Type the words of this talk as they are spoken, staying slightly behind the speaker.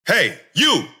Hey,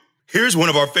 you! Here's one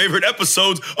of our favorite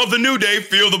episodes of The New Day,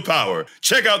 Feel the Power.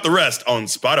 Check out the rest on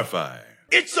Spotify.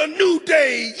 It's a new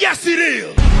day. Yes, it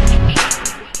is.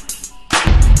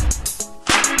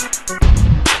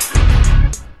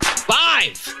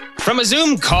 Live from a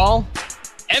Zoom call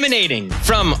emanating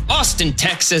from Austin,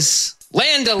 Texas,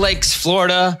 Land O'Lakes,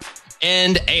 Florida,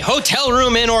 and a hotel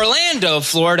room in Orlando,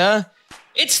 Florida.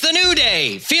 It's The New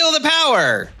Day. Feel the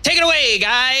power. Take it away,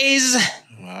 guys.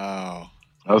 Wow.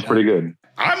 That was pretty good.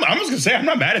 I'm just gonna say I'm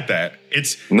not mad at that.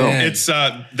 It's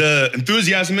the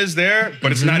enthusiasm is there,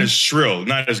 but it's not as shrill,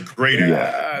 not as grating.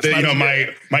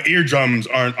 Yeah, my eardrums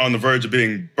aren't on the verge of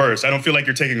being burst. I don't feel like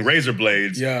you're taking razor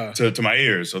blades to my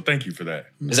ears. So thank you for that.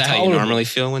 Is that how you normally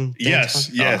feel when? Yes.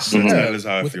 That is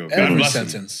how I feel. God bless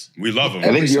them. We love them.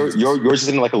 I think yours is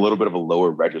in like a little bit of a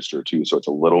lower register too, so it's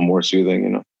a little more soothing, you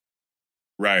know.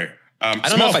 Right. I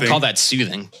don't know if I call that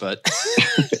soothing, but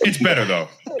it's better though.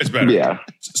 It's better. Yeah.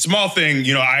 Small thing,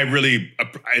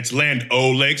 it's Land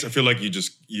O'Lakes. I feel like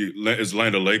it's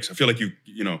Land O'Lakes. I feel like you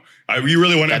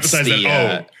really want to emphasize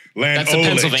that. Land That's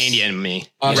O'Lakes. The Pennsylvania in me.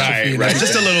 Right.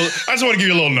 Just a little. I just want to give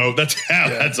you a little note.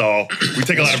 That's all. We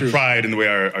take a lot of pride in the way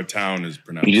our town is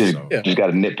pronounced. You just got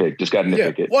to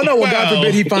nitpick. It. Well, no. Well, God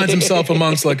forbid he finds himself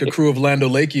amongst like a crew of Land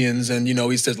O'Lakeans, and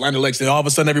he says Land O'Lakes, and all of a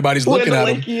sudden everybody's looking at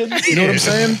him. You know what I'm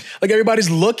saying? Like everybody's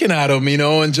looking at him,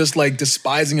 and just like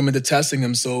despising him and detesting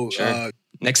him. So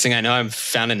next thing I know, I'm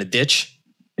found in a ditch.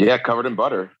 Yeah, covered in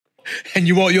butter. And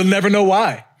you'll never know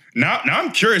why. Now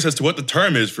I'm curious as to what the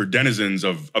term is for denizens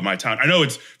of my town. I know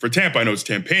it's for Tampa. I know it's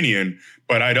Tampanian,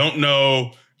 but I don't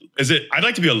know. I'd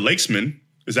like to be a lakesman.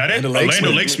 Is that it? A Land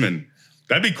O'Lakesman.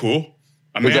 That'd be cool.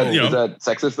 Is that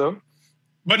sexist though?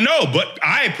 But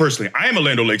I am a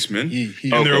Land O'Lakesman,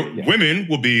 women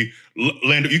will be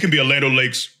you can be a Land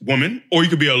O'Lakes woman, or you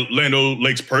could be a Land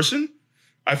O'Lakes person.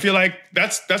 I feel like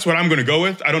that's what I'm going to go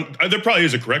with. There probably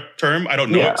is a correct term. I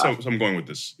don't know it, so I'm going with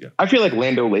this. Yeah. I feel like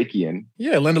Land O'Lakean.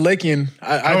 Yeah, Land O'Lakean.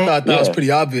 I thought that was pretty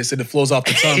obvious, and it flows off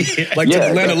the tongue.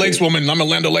 Land O'Lakes woman. I'm a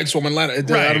Land O'Lakes woman. I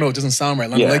don't know. It doesn't sound right.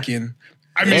 Land O'Lakean.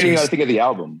 I mean, you got to think of the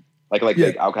album. Like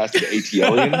Outkast of the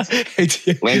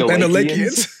ATLians. Land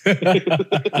O'Lakeans.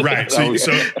 Right. So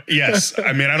yes.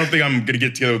 I mean, I don't think I'm going to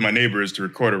get together with my neighbors to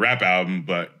record a rap album,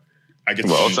 but I get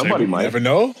somebody might. Never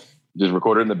know. Just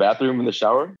record it in the bathroom, in the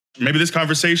shower. Maybe this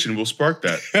conversation will spark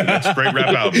that. That's a great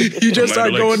rap album. You just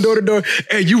start going door to door.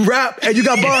 Hey, you rap? Hey, you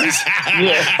got bars?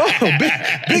 Oh,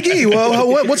 Big E.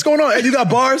 Well, what's going on? Hey, you got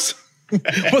bars?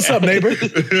 What's up, neighbor?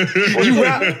 You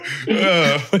rap?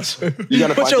 What's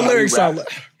your lyrics sound like?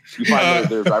 You find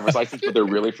their driver's license, but they're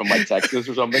really from like Texas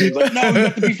or something. He's like, no, you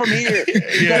have to be from here.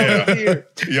 You gotta be here.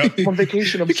 Yep. On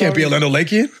vacation. You can't be a Land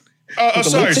O'Lakean.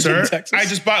 Sorry, sir. I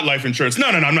just bought life insurance. No,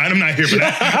 I'm not here for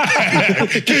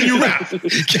that. Can you rap?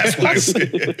 Guess what?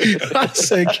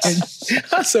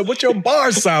 I said, what your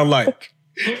bars sound like?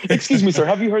 Excuse me, sir.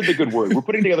 Have you heard the good word? We're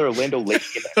putting together a Land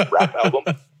O'Lakean rap album.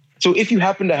 So if you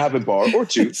happen to have a bar or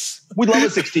two, we'd love a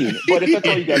 16. But if that's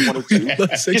all you guys want to do,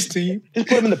 16. Just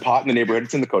put them in the pot in the neighborhood.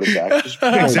 It's in the cul-de-sac.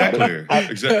 Exactly.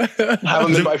 Have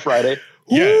them in by Friday.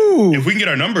 Yeah, Ooh. If we can get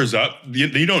our numbers up,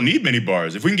 you don't need many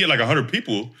bars. If we can get like 100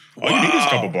 people, all you need is a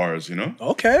couple bars,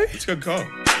 Okay. It's a good call.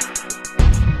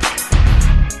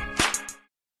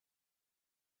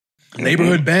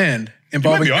 Neighborhood band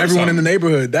involving everyone in the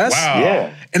neighborhood.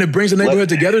 And it brings the neighborhood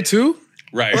together too?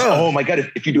 Right. Bro. Oh my God.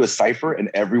 If you do a cipher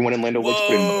and everyone in Land O'Lakes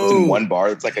puts in one bar,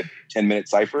 it's like a 10-minute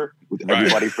cipher with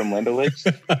everybody from Land O'Lakes.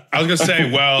 I was going to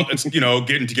say, well, it's,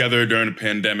 getting together during a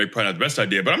pandemic, probably not the best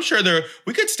idea, but I'm sure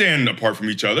we could stand apart from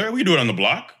each other. We could do it on the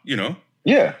block,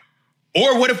 Yeah.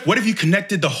 Or what if you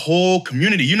connected the whole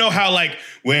community? You know how like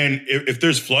if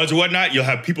there's floods or whatnot, you'll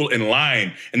have people in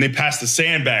line and they pass the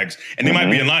sandbags and they might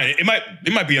be in line.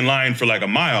 They might be in line for like a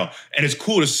mile, and it's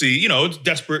cool to see. It's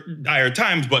desperate, dire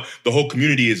times, but the whole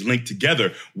community is linked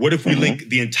together. What if we link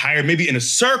the entire, maybe in a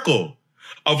circle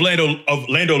of Land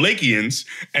O'Lakeans,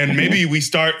 and maybe we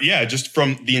start, just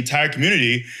from the entire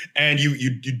community, and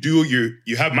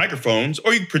you have microphones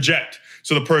or you project.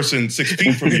 So the person 6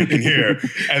 feet from you can hear,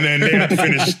 and then they have to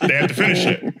finish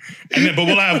it. But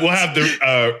we'll have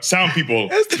the sound people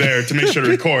there to make sure to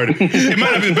record. It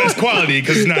might not be the best quality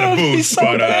because it's not a booth,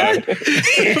 but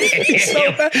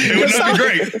it would not be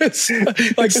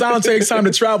great. Like sound takes time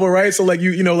to travel, right? So like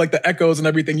like the echoes and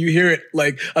everything, you hear it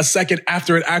like a second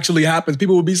after it actually happens.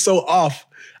 People will be so off.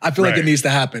 I feel like it needs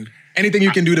to happen. Anything you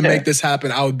can do to make this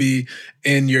happen, I would be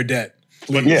in your debt.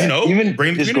 But, even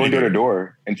bring just going door to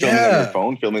door and filming on your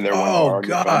phone, filming their one bar. Oh,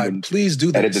 God, please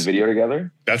do that. Edit the video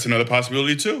together. That's another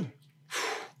possibility, too.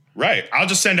 Right. I'll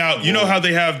just send out, how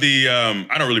they have the,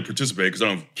 I don't really participate because I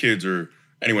don't have kids or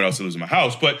anyone else that lives in my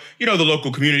house. But, you know, the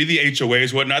local community, the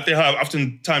HOAs, whatnot, they have,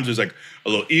 oftentimes there's like a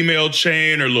little email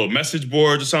chain or little message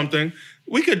boards or something.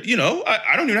 We could, you know,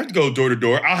 I don't even have to go door to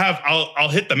door. I'll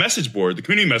hit the message board, the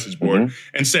community message board,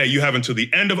 and say, you have until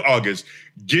the end of August,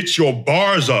 get your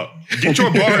bars up. Get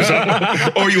your bars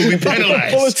up, or you'll be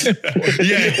penalized.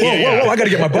 Whoa, I gotta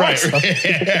get my bars up.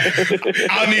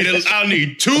 I'll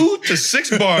need 2 to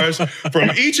 6 bars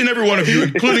from each and every one of you,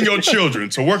 including your children.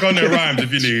 So work on their rhymes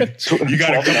if you need. You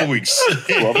got a couple weeks.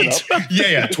 12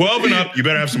 and up. 12 and up. You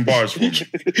better have some bars for me.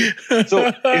 So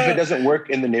if it doesn't work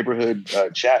in the neighborhood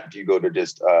chat, do you go to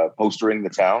just postering the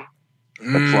town?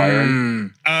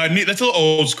 Flyering? That's a little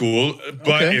old school,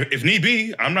 but if need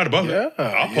be, I'm not above it.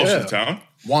 I'll post the town.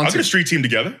 I'll get a street team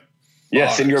together.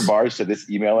 Yeah, send your bars to this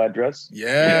email address.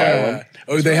 Yeah.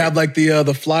 Oh, they have like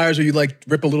the flyers where you like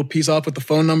rip a little piece off with the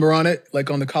phone number on it, like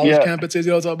on the college campuses.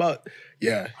 You know what I'm talking about?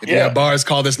 Yeah. If you have bars,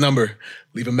 call this number.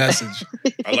 Leave a message.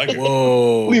 I like it.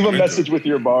 Whoa. Leave a message with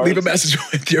your bars. Leave a message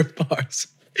with your bars.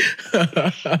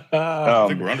 I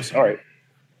think we're onto something. All right.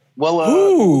 Well,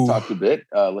 we'll talk a bit.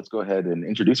 Let's go ahead and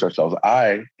introduce ourselves.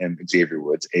 I am Xavier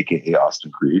Woods, a.k.a.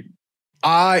 Austin Creed.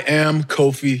 I am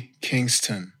Kofi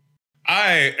Kingston.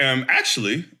 I am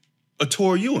actually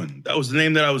Ator Ewan. That was the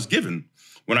name that I was given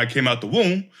when I came out the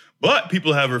womb. But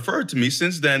people have referred to me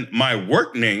since then. My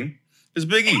work name is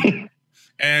Big E.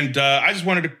 And I just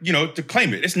wanted to, to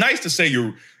claim it. It's nice to say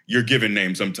your given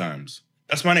name sometimes.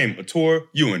 That's my name, Ator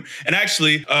Ewan. And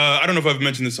actually, I don't know if I've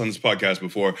mentioned this on this podcast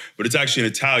before, but it's actually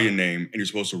an Italian name, and you're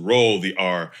supposed to roll the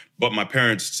R. But my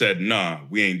parents said, nah,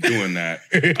 we ain't doing that.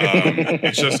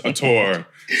 It's just Ator.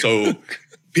 So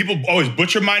people always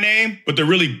butcher my name, but they're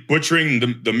really butchering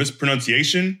the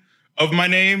mispronunciation of my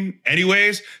name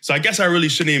anyways. So I guess I really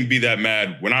shouldn't even be that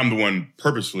mad when I'm the one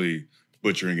purposefully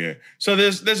butchering it. So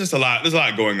there's just a lot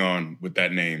going on with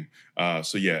that name.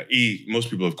 So yeah, E, most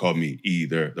people have called me E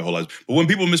their whole lives. But when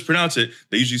people mispronounce it,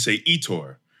 they usually say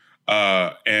Etor.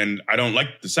 And I don't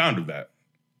like the sound of that.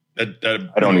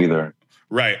 I don't either.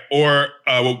 Right. Or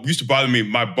what used to bother me,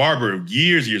 my barber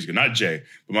years ago, not Jay,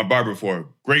 but my barber before,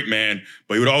 great man,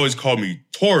 but he would always call me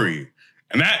Tori.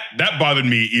 And that bothered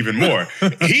me even more.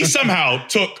 He somehow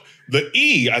took the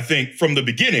E, I think, from the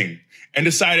beginning and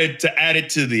decided to add it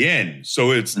to the end.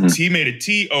 So he made it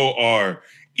Toree.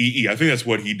 I think that's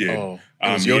what he did. Oh,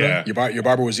 it was Yoda? Yeah. Your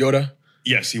barber was Yoda?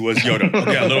 Yes, he was Yoda.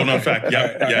 Yeah, little known fact.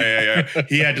 Yeah.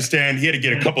 He had to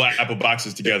get a couple of apple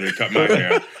boxes together to cut my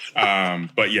hair.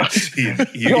 But yes, he found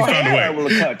a way. Will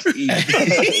cut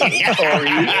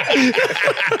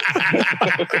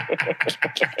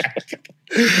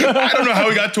I don't know how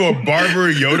we got to a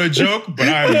Barber Yoda joke, but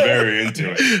I'm very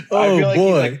into it. Oh, I feel like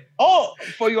boy. He's like,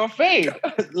 for your fade,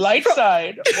 light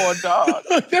side or dark.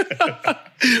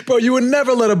 Bro, you would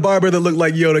never let a barber that looked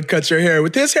like Yoda cut your hair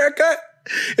with his haircut.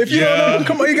 If you don't know,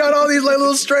 come on, you got all these like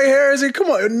little stray hairs, and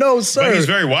come on, no sir. But he's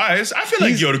very wise. I feel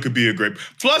like Yoda could be a great.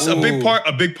 Plus, a big part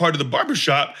of the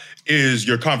barbershop is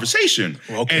your conversation.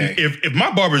 Okay. And if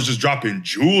my barber's just dropping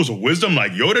jewels of wisdom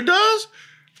like Yoda does,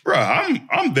 bro,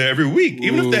 I'm there every week.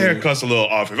 Even if the haircut's a little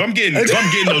off. If I'm getting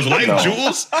those life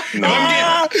jewels, No,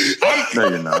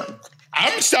 you're not.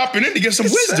 I'm stopping in to get some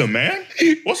wisdom, man.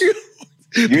 After you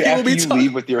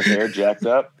leave with your hair jacked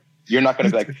up, you're not going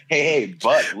to be like, hey,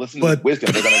 but listen to this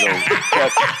wisdom. They're going to go,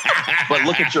 but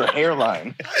look at your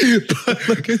hairline.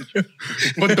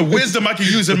 But the wisdom I can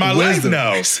use in my life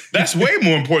now, that's way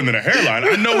more important than a hairline.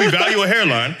 I know we value a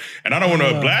hairline, and I don't want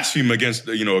to blaspheme against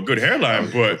a good hairline,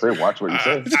 but watch what you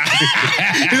say. Be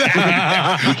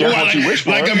careful what you wish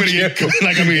for. Like I'm going to get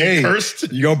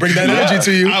cursed. You going to bring that energy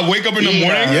to you. I wake up in the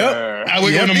morning. Yep. I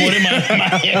wake up in the morning, my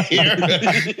hair.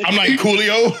 I'm like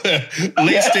Coolio,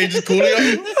 late stages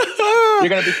Coolio. You're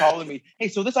going to be calling me, hey,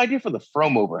 so this idea for the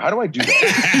From Over, how do I do that?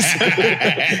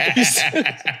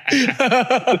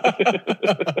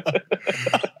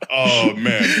 Oh,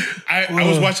 man. I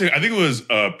was watching, I think it was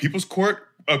People's Court.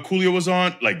 Coolio was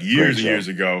on like years and years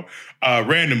ago,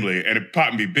 randomly, and it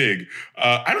popped me big.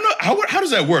 I don't know, how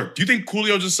does that work? Do you think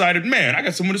Coolio decided, man, I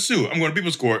got someone to sue, I'm going to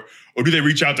People's Court, or do they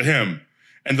reach out to him?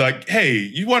 And like, hey,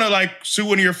 you want to like sue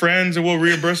one of your friends and we'll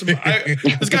reimburse them?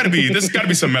 There's got to be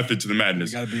some method to the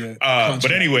madness.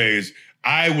 But anyways,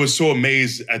 I was so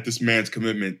amazed at this man's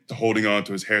commitment to holding on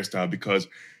to his hairstyle because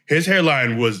his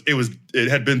hairline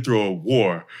it had been through a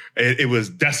war. It was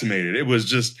decimated. It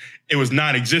was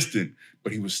non-existent,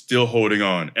 but he was still holding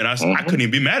on. And I couldn't even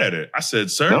be mad at it. I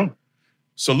said, sir,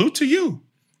 salute to you.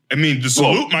 I mean, the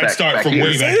salute might start from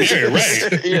way back here,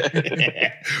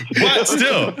 right? But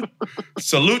still,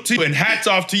 salute to you and hats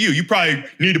off to you. You probably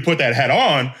need to put that hat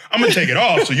on. I'm gonna take it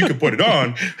off so you can put it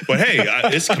on. But hey,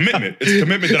 it's commitment. It's a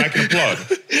commitment that I can applaud.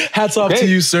 Hats off to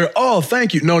you, sir. Oh,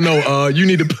 thank you. No, you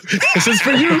need to. This is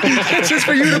for you. This is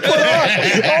for you to put on.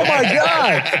 Oh my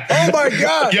god. Oh my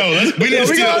god. Yo, we need to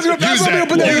use that.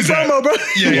 Put that in the promo, bro.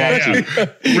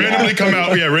 Yeah. Randomly come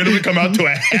out. Yeah, randomly come out to a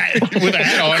hat with a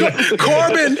hat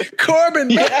on. Corbin.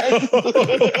 Yes.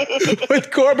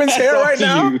 With Corbin's hair right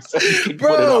now,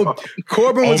 bro.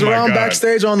 Corbin was around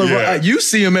backstage on the road. You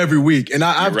see him every week, and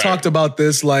I've talked about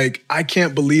this. Like, I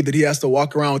can't believe that he has to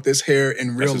walk around with this hair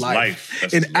in real life.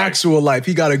 In actual life,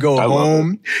 he got to go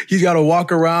home. He's got to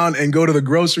walk around and go to the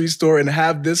grocery store and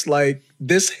have this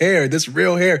hair, this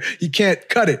real hair. He can't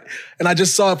cut it. And I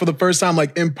just saw it for the first time,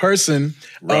 like in person,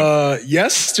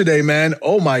 yesterday, man.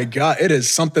 Oh my God, it is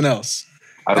something else.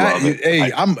 I love it.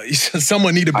 Hey,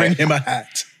 someone need to bring him a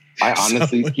hat. I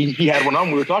honestly, he had one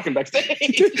on. We were talking backstage.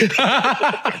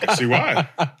 I can see why.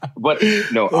 But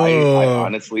no, I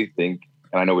honestly think,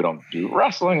 and I know we don't do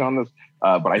wrestling on this,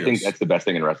 but I think that's the best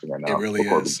thing in wrestling right now. It really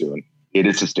Corbin's doing. It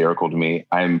is hysterical to me.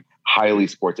 I'm highly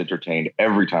sports entertained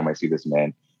every time I see this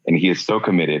man, and he is so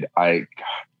committed. I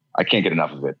can't get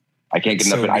enough of it. I can't get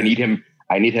enough of it.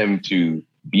 I need him to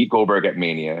beat Goldberg at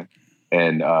Mania,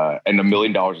 and $1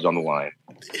 million is on the line.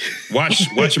 Watch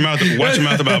your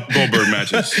mouth about Goldberg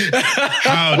matches.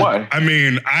 What? I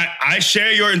mean, I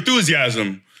share your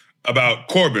enthusiasm about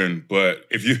Corbin, but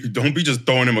if you don't be just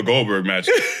throwing him a Goldberg match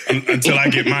until I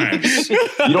get mine.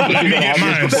 You don't think you're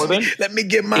mine before then? Let me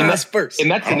get mine first. In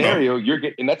that scenario, you're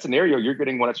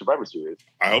getting one at Survivor Series.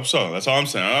 I hope so. That's all I'm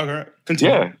saying. All right,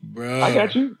 continue. Yeah, bro. I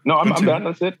got you. No, I'm done.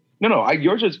 That's it. No.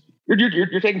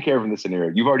 You're taking care of in this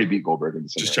scenario. You've already beat Goldberg in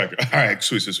this scenario. Just check it. All right,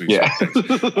 sweet. Yeah.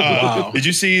 Wow. Did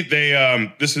you see they?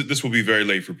 This will be very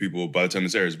late for people by the time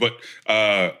this airs, but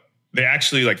they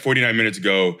actually, like 49 minutes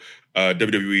ago,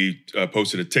 WWE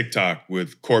posted a TikTok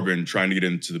with Corbin trying to get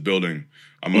into the building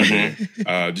on Monday.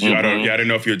 I didn't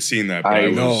know if you had seen that, but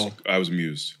I was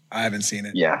amused. I haven't seen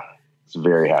it. Yeah, I was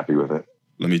very happy with it.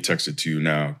 Let me text it to you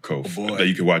now, Kof, that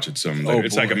you can watch it some later.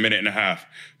 It's like a minute and a half.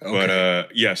 Okay.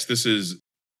 But yes, this is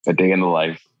a day in the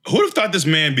life. Who would have thought this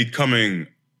man becoming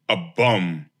a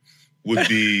bum would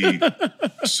be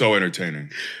so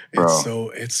entertaining?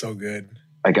 Bro. It's so good.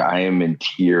 Like, I am in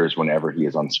tears whenever he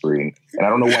is on screen. And I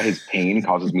don't know why his pain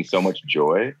causes me so much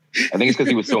joy. I think it's because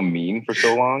he was so mean for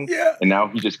so long. Yeah. And now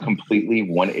he just completely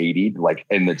 180'd, like,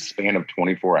 in the span of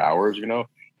 24 hours, you know?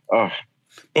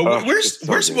 But we're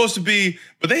supposed to be,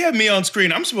 but they have me on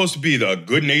screen. I'm supposed to be the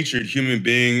good-natured human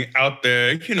being out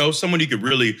there, you know, someone you could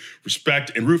really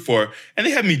respect and root for. And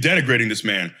they have me denigrating this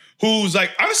man who's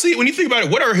like, honestly, when you think about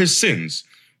it, what are his sins?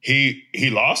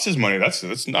 He lost his money.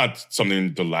 That's not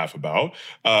something to laugh about.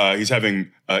 He's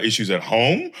having issues at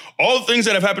home. All the things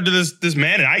that have happened to this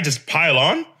man, and I just pile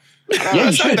on.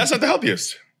 That's not the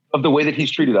healthiest. Of the way that he's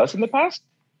treated us in the past?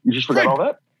 You just forgot all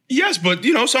that? Yes, but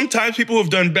you know, sometimes people who have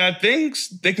done bad things,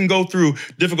 they can go through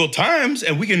difficult times,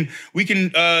 and we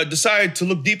can decide to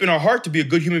look deep in our heart to be a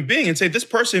good human being and say this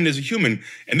person is a human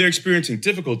and they're experiencing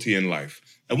difficulty in life,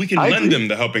 and we can lend them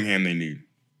the helping hand they need.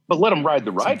 But let him ride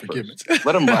the ride first.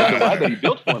 Let him ride the ride that he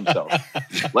built for himself.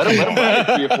 Let him ride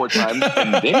it 3 or 4 times,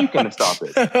 and then you can stop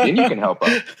it. Then you can help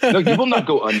out. No, you will not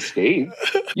go unscathed.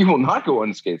 You will not go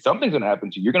unscathed. Something's gonna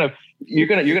happen to you. You're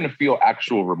gonna feel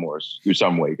actual remorse through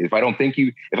some way. If I don't think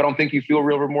you feel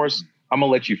real remorse, I'm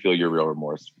gonna let you feel your real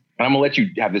remorse, and I'm gonna let you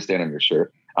have this stain on your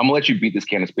shirt. I'm gonna let you beat this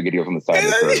can of SpaghettiOs on the side of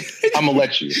the curb. I'm gonna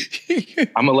let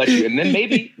you, and then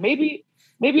maybe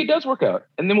it does work out,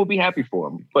 and then we'll be happy for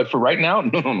him. But for right now,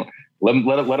 no. Let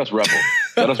us revel.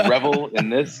 Let us revel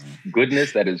in this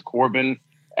goodness that is Corbin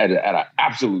at an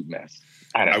absolute mess.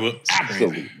 I will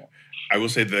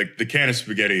say that the can of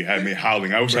spaghetti had me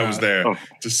howling. I wish I was there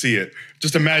to see it.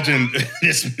 Just imagine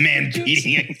this man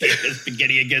beating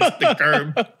spaghetti against the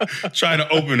curb, trying to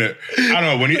open it. I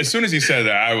don't know. As soon as he said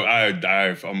that,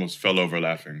 I almost fell over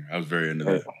laughing. I was very into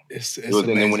that.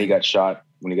 And then when he got shot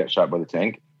by the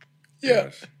tank.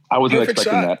 Yeah. I wasn't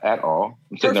expecting that at all.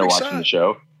 I'm sitting there watching the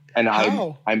show, and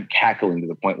I'm cackling to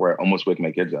the point where I almost wake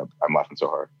my kids up. I'm laughing so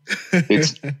hard.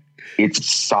 It's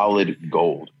solid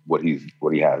gold what he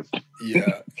has.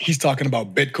 Yeah. He's talking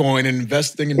about Bitcoin and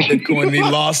investing in Bitcoin, and he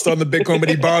lost on the Bitcoin, but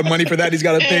he borrowed money for that. He's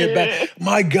got to pay it back.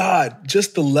 My God,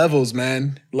 just the levels,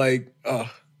 man. Like,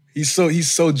 he's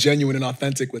so genuine and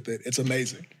authentic with it. It's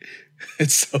amazing.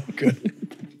 It's so good.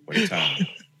 What a time.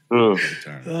 What a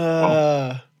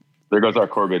time. There goes our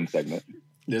Corbin segment.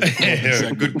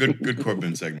 Good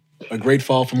Corbin segment. A great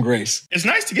fall from grace. It's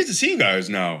nice to get to see you guys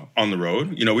now on the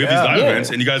road. You know, we have these live events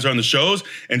and you guys are on the shows.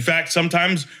 In fact,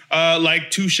 sometimes like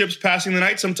two ships passing the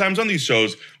night, sometimes on these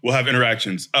shows, we'll have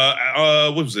interactions.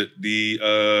 What was it?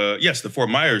 The Fort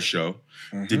Myers show.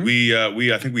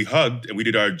 Mm-hmm. I think we hugged and we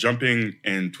did our jumping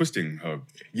and twisting hug.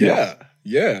 Yeah.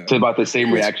 It's about the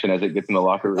same reaction as it gets in the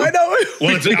locker room. I know.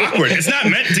 Well, it's awkward. It's not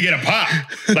meant to get a pop.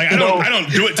 Like I don't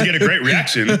do it to get a great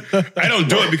reaction. I don't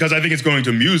do it because I think it's going to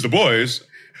amuse the boys.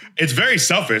 It's very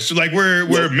selfish. Like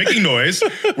we're making noise.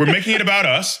 We're making it about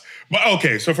us. But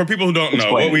okay, so for people who don't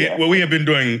know, what we have been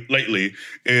doing lately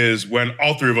is when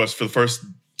all three of us, for the first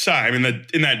time in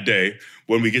that day,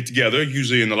 when we get together,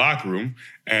 usually in the locker room,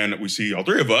 and we see all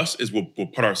three of us, is we'll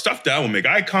put our stuff down, we'll make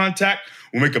eye contact,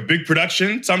 we'll make a big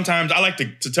production. Sometimes I like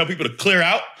to tell people to clear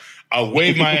out. I'll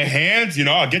wave my hands,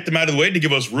 I'll get them out of the way to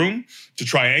give us room to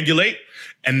triangulate.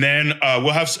 And then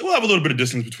we'll have a little bit of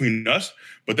distance between us,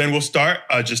 but then we'll start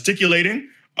gesticulating.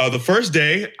 The first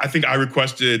day, I think I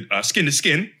requested skin to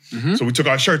skin. Mm-hmm. So we took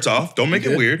our shirts off. Don't make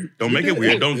it weird. Don't make it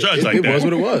weird. Don't judge like that. It was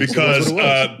what it was. Because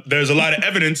there's a lot of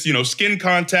evidence, skin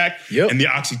contact and the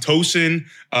oxytocin.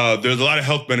 There's a lot of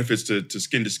health benefits to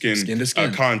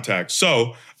skin-to-skin contact.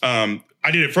 So I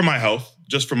did it for my health,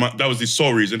 that was the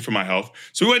sole reason for my health.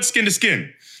 So we went skin to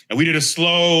skin and we did a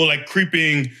slow, like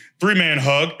creeping 3-man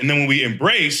hug. And then when we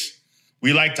embrace,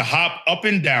 we like to hop up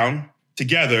and down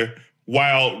together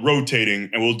while rotating.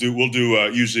 And we'll do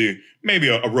usually maybe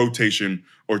a rotation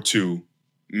or 2,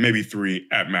 maybe 3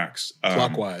 at max.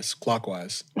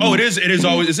 Clockwise. Oh, it is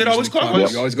always. Is it always clockwise?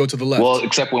 Yep. You always go to the left. Well,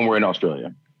 except when we're in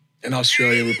Australia. In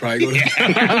Australia, we probably go to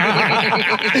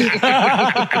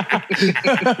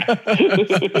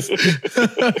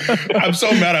I'm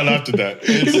so mad I laughed at that.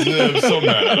 I'm so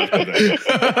mad I laughed at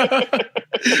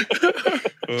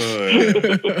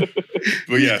that.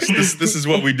 But yes, this is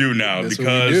what we do now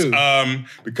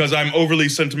because I'm overly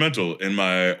sentimental in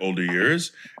my older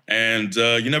years. And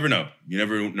you never know. You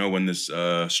never know when this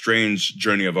strange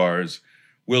journey of ours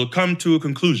will come to a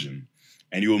conclusion.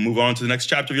 And you will move on to the next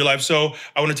chapter of your life. So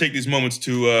I want to take these moments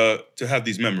to have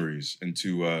these memories and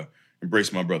to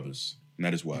embrace my brothers, and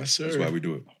that is why. Yes, sir. That's why we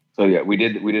do it. So yeah, we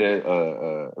did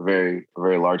a very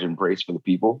very large embrace for the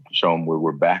people, show them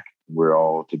we're back, we're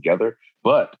all together.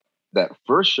 But that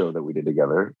first show that we did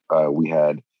together, we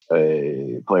had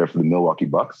a player for the Milwaukee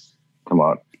Bucks come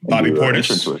out. Bobby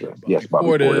Portis. Yes, Bobby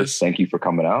Portis. Thank you for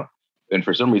coming out. And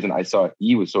for some reason, I saw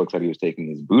he was so excited he was taking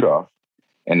his boot off.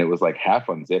 And it was like half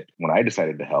unzipped when I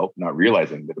decided to help, not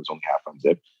realizing that it was only half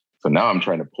unzipped. So now I'm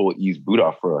trying to pull E's boot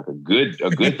off for like a good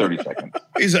 30 seconds.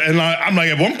 I'm like,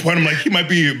 at one point, I'm like, he might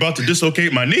be about to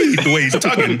dislocate my knee the way he's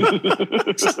tugging.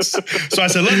 So I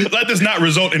said, let this not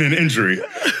result in an injury.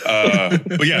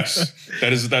 But yes,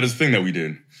 that is the thing that we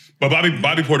did. But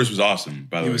Bobby Portis was awesome,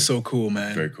 by the way. He was so cool,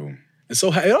 man. Very cool. And so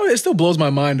it still blows my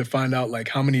mind to find out like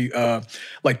how many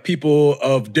like people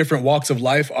of different walks of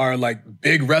life are like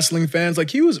big wrestling fans.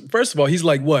 Like first of all, he's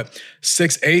like what,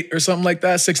 6'8" or something like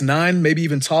that, 6'9", maybe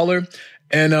even taller.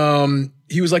 And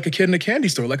he was like a kid in a candy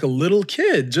store, like a little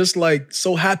kid, just like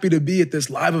so happy to be at this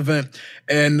live event.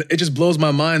 And it just blows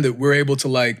my mind that we're able to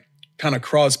like kind of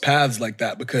cross paths like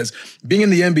that, because being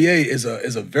in the NBA is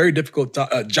a very difficult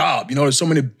job. There's so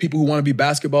many people who want to be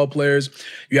basketball players.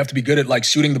 You have to be good at like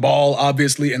shooting the ball,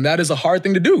 obviously, and that is a hard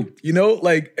thing to do.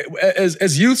 Like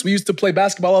as youths, we used to play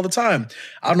basketball all the time.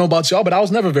 I don't know about y'all, but I was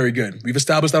never very good. We've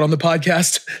established that on the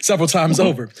podcast several times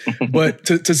over. But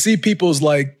to see people's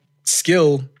like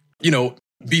skill,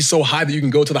 be so high that you can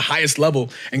go to the highest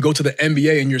level and go to the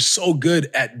NBA, and you're so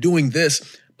good at doing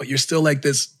this, but you're still like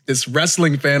this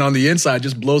wrestling fan on the inside,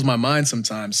 just blows my mind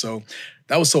sometimes. So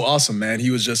that was so awesome, man. He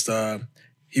was just,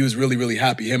 he was really, really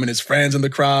happy. Him and his friends in the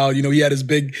crowd. He had his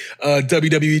big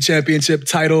WWE Championship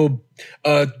title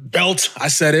belt. I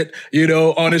said it,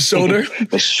 on his shoulder.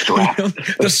 The strap.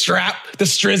 the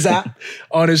strizap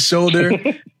on his shoulder.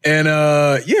 And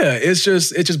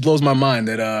it just blows my mind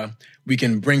that we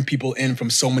can bring people in from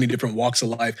so many different walks of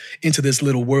life into this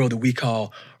little world that we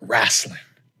call wrestling.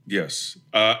 Yes.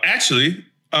 Actually,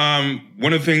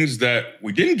 one of the things that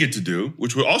we didn't get to do,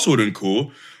 which also would have been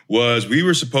cool, was we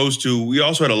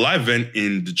also had a live event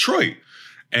in Detroit.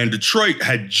 And Detroit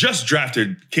had just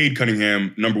drafted Cade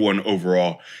Cunningham #1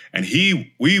 overall. And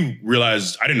we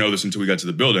realized, I didn't know this until we got to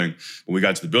the building. When we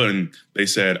got to the building, they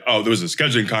said, there was a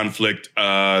scheduling conflict.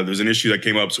 There was an issue that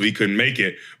came up, so he couldn't make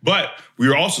it. But we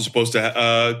were also supposed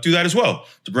to do that as well,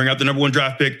 to bring out the #1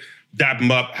 draft pick, dap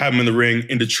him up, have him in the ring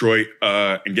in Detroit,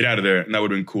 and get out of there. And that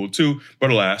would have been cool too.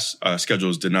 But alas,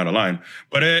 schedules did not align.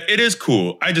 But it is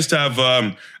cool. I just have,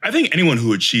 I think anyone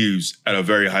who achieves at a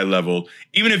very high level,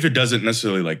 even if it doesn't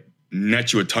necessarily like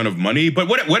net you a ton of money, but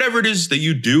whatever it is that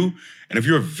you do, and if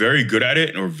you're very good at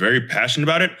it or very passionate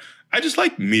about it, I just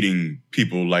like meeting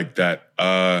people like that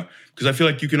because I feel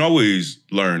like you can always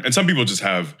learn. And some people just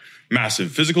have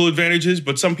massive physical advantages,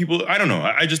 but some people, I don't know.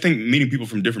 I just think meeting people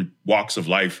from different walks of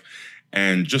life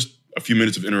and just a few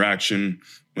minutes of interaction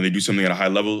when they do something at a high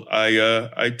level,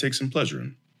 I take some pleasure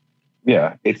in.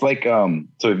 Yeah, it's like, so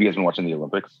have you guys been watching the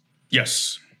Olympics?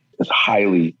 Yes. It's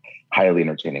highly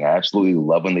entertaining. I absolutely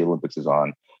love when the Olympics is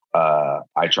on. I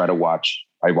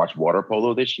watched water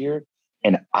polo this year,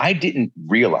 and I didn't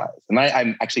realize, and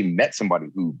I actually met somebody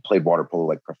who played water polo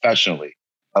like professionally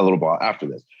a little while after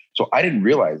this. So I didn't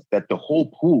realize that the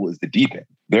whole pool is the deep end.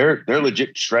 They're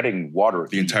legit shredding water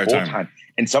the entire whole time.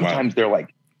 And sometimes they're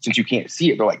like, since you can't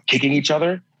see it, they're like kicking each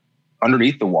other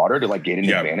underneath the water to like gain an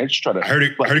advantage. I heard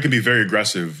it can be very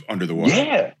aggressive under the water.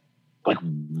 Yeah. Like,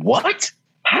 what?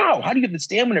 How do you have the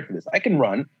stamina for this? I can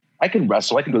run, I can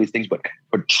wrestle, I can do these things, but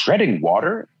treading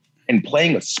water and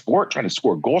playing a sport, trying to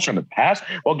score goals, trying to pass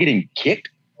while getting kicked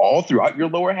all throughout your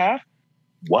lower half?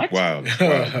 What? Wow.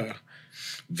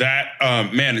 That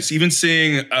it's even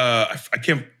seeing I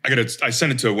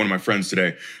sent it to one of my friends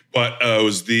today, but it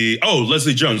was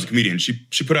Leslie Jones, the comedian.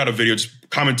 She put out a video, just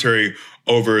commentary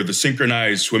over the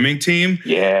synchronized swimming team.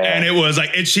 Yeah. And it was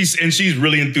like, she's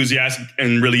really enthusiastic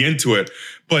and really into it.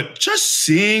 But just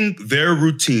seeing their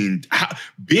routine,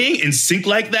 being in sync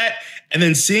like that, and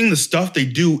then seeing the stuff they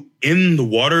do in the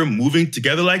water, moving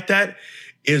together like that,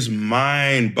 is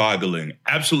mind-boggling.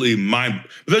 Absolutely but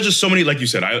there's just so many, like you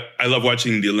said, I love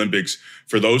watching the Olympics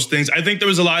for those things. I think there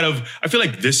was I feel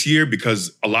like this year,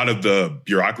 because a lot of the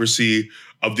bureaucracy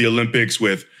of the Olympics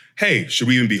with, hey, should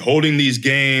we even be holding these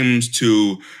games,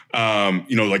 to,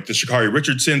 like the Sha'Carri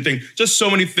Richardson thing, just so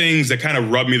many things that kind of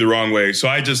rub me the wrong way. So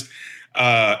I just,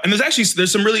 and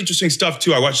there's some really interesting stuff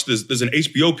too. I watched there's an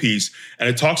HBO piece, and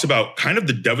it talks about kind of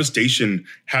the devastation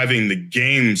having the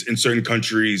games in certain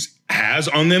countries has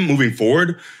on them moving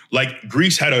forward. Like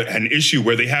Greece had an issue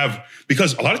where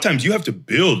because a lot of times you have to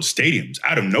build stadiums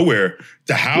out of nowhere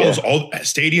to house all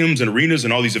stadiums and arenas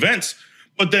and all these events.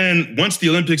 But then once the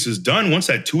Olympics is done, once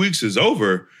that 2 weeks is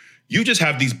over, you just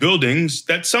have these buildings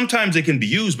that sometimes they can be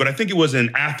used. But I think it was in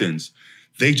Athens,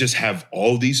 they just have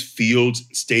all these fields,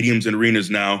 stadiums, and arenas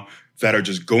now that are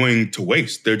just going to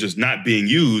waste. They're just not being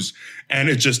used. And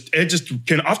it just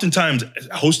can oftentimes,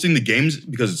 hosting the games,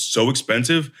 because it's so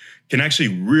expensive, can actually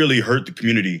really hurt the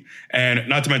community. And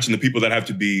not to mention the people that have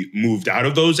to be moved out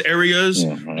of those areas,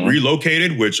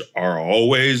 relocated, which are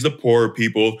always the poor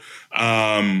people.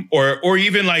 Or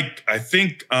even like, I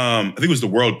think it was the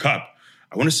World Cup.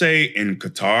 I want to say in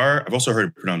Qatar. I've also heard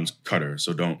it pronounced Qatar,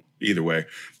 so don't either way.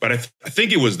 But I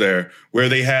think it was there where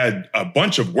they had a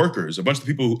bunch of workers, a bunch of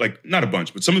people not a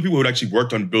bunch, but some of the people who had actually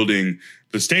worked on building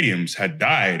the stadiums had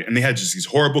died, and they had just these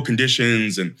horrible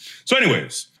conditions. And so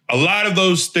anyways, a lot of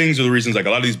those things are the reasons, like a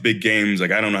lot of these big games,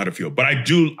 like I don't know how to feel, but I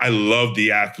love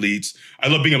the athletes. I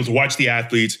love being able to watch the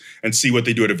athletes and see what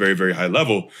they do at a very, very high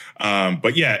level.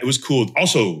 But yeah, it was cool.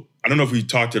 Also, I don't know if we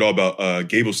talked at all about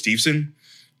Gable Steveson,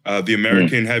 the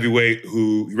American heavyweight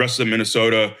who wrestles in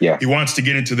Minnesota. Yeah. He wants to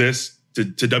get into this, to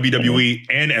WWE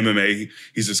and MMA.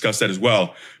 He's discussed that as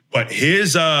well. But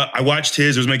I watched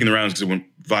it was making the rounds because it went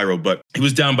viral, but he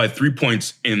was down by 3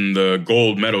 points in the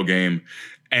gold medal game.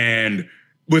 And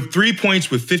with 3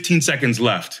 points with 15 seconds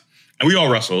left, and we all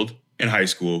wrestled in high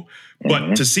school,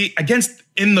 but to see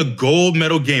in the gold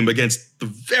medal game against the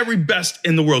very best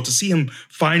in the world, to see him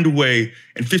find a way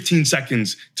in 15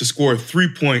 seconds to score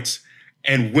 3 points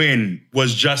and win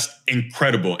was just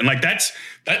incredible. And I think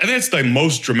that's the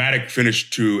most dramatic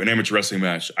finish to an amateur wrestling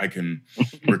match I can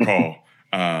recall.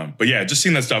 But yeah, just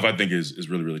seeing that stuff I think is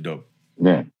really, really dope.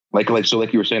 Yeah. Like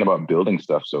you were saying about building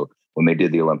stuff. So when they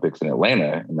did the Olympics in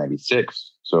Atlanta in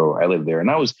 '96, so I lived there,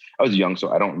 and I was young, so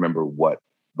I don't remember what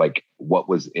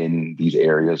was in these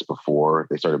areas before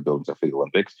they started building stuff for the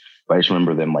Olympics. But I just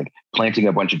remember them planting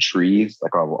a bunch of trees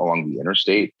along the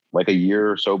interstate, a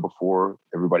year or so before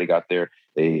everybody got there.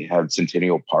 They had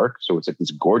Centennial Park. So it's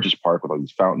this gorgeous park with all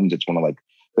these fountains. It's one of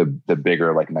the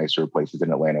bigger, nicer places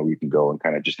in Atlanta where you can go and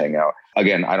kind of just hang out.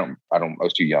 Again, I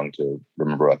was too young to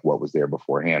remember what was there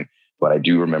beforehand, but I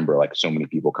do remember so many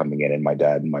people coming in, and my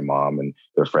dad and my mom and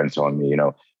their friends telling me,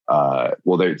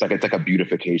 it's like a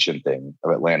beautification thing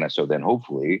of Atlanta. So then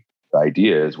hopefully the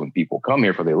idea is when people come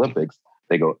here for the Olympics,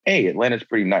 they go, hey, Atlanta's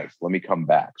pretty nice. Let me come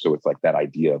back. So it's that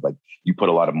idea of you put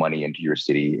a lot of money into your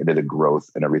city, into the growth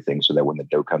and everything, so that when the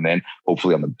dough come in,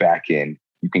 hopefully on the back end,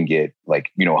 you can get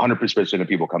 100% of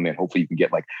people come in. Hopefully you can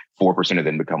get 4% of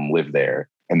them to come live there.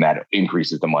 And that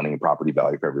increases the money and property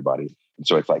value for everybody. And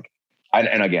so it's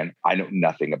and again, I know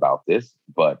nothing about this,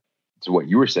 but to what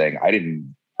you were saying,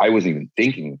 I wasn't even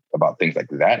thinking about things like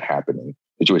that happening.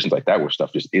 Situations like that where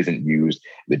stuff just isn't used.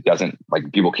 That doesn't,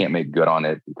 like, people can't make good on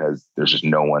it because there's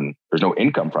no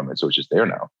income from it. So it's just there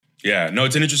now. Yeah, no,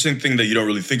 it's an interesting thing that you don't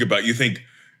really think about. You think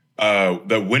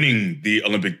that winning the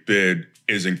Olympic bid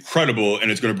is incredible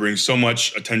and it's going to bring so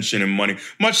much attention and money,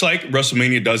 much like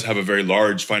WrestleMania does have a very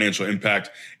large financial impact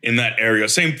in that area.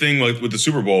 Same thing with the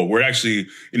Super Bowl, where actually,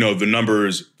 the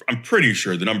numbers, I'm pretty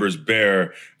sure the numbers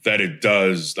bear that it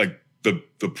does, like,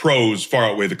 the pros far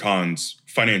outweigh the cons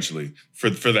financially for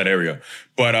that area.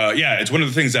 But yeah, it's one of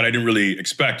the things that I didn't really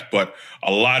expect. But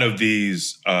a lot of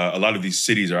these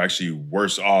cities are actually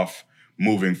worse off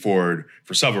moving forward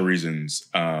for several reasons.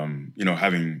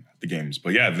 Having the games.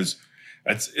 But yeah,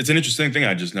 it's an interesting thing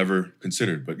I just never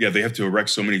considered. But yeah, they have to erect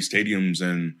so many stadiums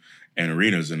and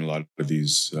arenas in a lot of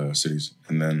these cities,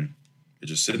 and then they're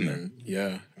just sitting there.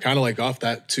 Yeah, kind of like off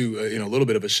that too, a little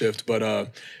bit of a shift.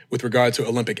 But with regard to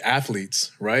Olympic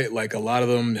athletes, right? Like a lot of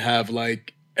them have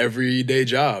like everyday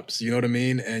jobs, you know what I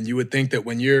mean? And you would think that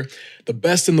when you're the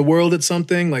best in the world at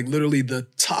something, like literally the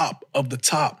top of the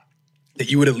top, that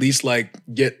you would at least like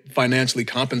get financially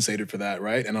compensated for that,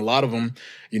 right? And a lot of them,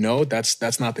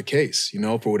 that's not the case,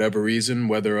 for whatever reason,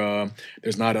 whether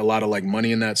there's not a lot of like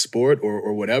money in that sport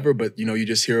or whatever, but you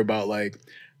just hear about like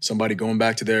somebody going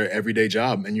back to their everyday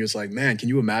job. And you're just like, man, can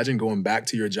you imagine going back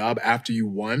to your job after you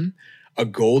won a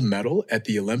gold medal at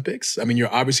the Olympics? I mean,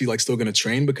 you're obviously like still going to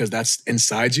train because that's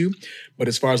inside you. But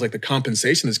as far as like the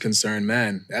compensation is concerned,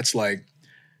 man, that's like,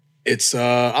 it's,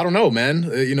 I don't know, man,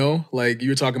 like you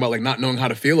were talking about like not knowing how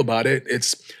to feel about it.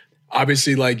 It's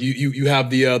obviously like you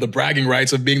have the bragging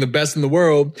rights of being the best in the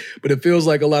world, but it feels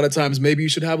like a lot of times maybe you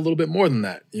should have a little bit more than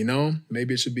that,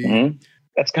 maybe it should be. Mm-hmm.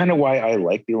 That's kind of why I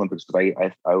like the Olympics.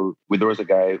 Because there was a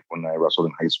guy when I wrestled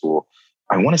in high school.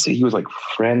 I want to say he was like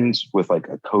friends with like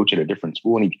a coach at a different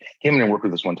school, and he came in and worked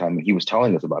with us one time, and he was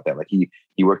telling us about that. Like he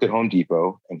worked at Home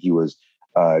Depot, and he was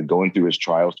going through his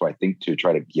trials to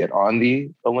try to get on the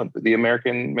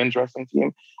American men's wrestling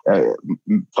team.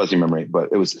 Fuzzy memory, but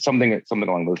it was something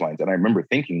along those lines. And I remember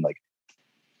thinking like,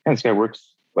 man, this guy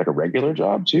works like a regular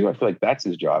job too. I feel like that's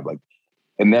his job. Like.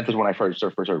 And that was when I first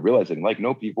started realizing, like,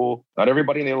 not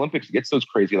everybody in the Olympics gets those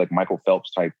crazy, like Michael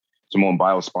Phelps type Simone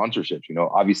Biles sponsorships.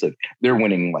 Obviously they're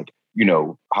winning like,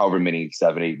 however many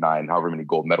 7, 8, 9, however many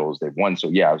gold medals they've won. So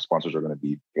yeah, sponsors are going to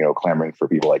be, clamoring for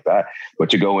people like that. But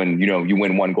to go and, you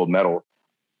win one gold medal,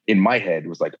 in my head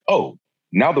was like, oh,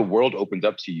 now the world opens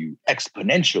up to you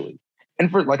exponentially.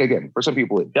 And for some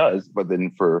people it does, but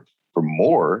then for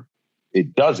more,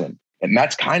 it doesn't. And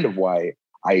that's kind of why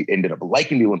I ended up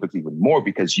liking the Olympics even more,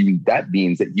 because that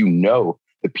means that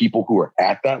the people who are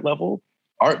at that level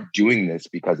aren't doing this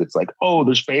because it's like, oh,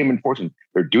 there's fame and fortune.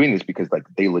 They're doing this because like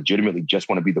they legitimately just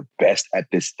want to be the best at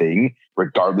this thing,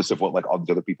 regardless of what like all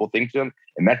these other people think to them.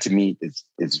 And that to me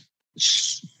is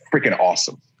freaking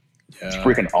awesome. Yeah. It's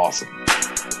freaking awesome.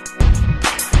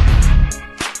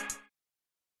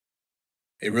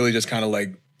 It really just kind of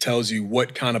like tells you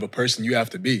what kind of a person you have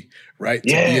to be, right? To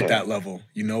be at that level.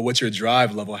 What your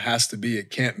drive level has to be. It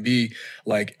can't be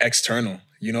like external.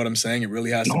 You know what I'm saying? It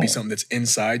really has to be something that's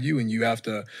inside you, and you have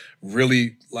to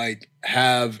really like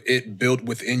have it built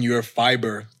within your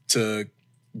fiber to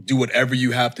do whatever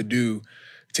you have to do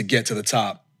to get to the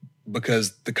top,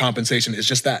 because the compensation is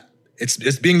just that.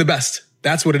 It's being the best.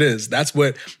 That's what it is. That's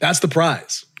the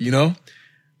prize,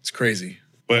 It's crazy.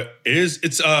 But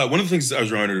it's one of the things I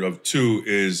was reminded of too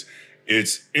is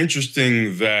it's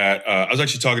interesting that I was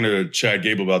actually talking to Chad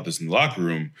Gable about this in the locker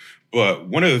room. But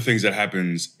one of the things that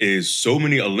happens is so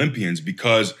many Olympians,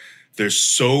 because there's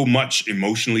so much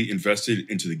emotionally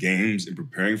invested into the games and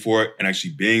preparing for it and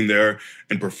actually being there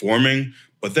and performing.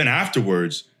 But then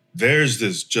afterwards, there's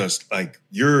this just like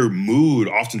your mood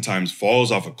oftentimes falls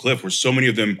off a cliff, where so many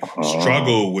of them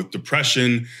struggle with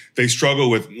depression. They struggle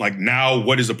with like, now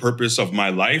what is the purpose of my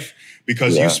life?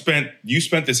 Because you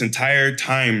spent this entire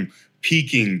time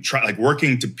peaking,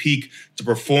 working to peak to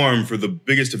perform for the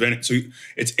biggest event. So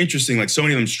it's interesting, like so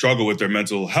many of them struggle with their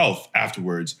mental health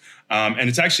afterwards. And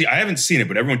it's actually, I haven't seen it,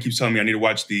 but everyone keeps telling me I need to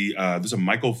watch there's a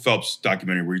Michael Phelps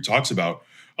documentary where he talks about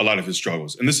a lot of his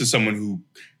struggles. And this is someone who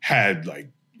had like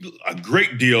a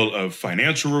great deal of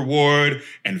financial reward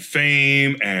and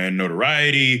fame and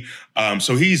notoriety.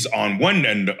 So he's on one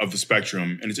end of the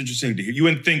spectrum, and it's interesting to hear. You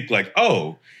wouldn't think like,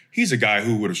 oh, he's a guy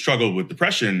who would have struggled with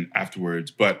depression afterwards,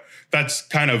 but that's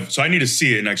kind of, so I need to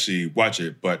see it and actually watch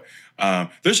it. But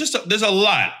there's a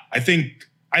lot. I think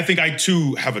I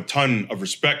too have a ton of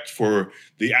respect for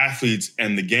the athletes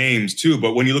and the games too.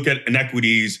 But when you look at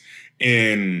inequities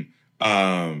in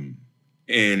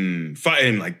in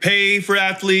like pay for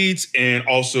athletes, and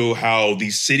also how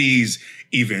these cities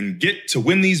even get to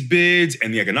win these bids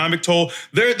and the economic toll.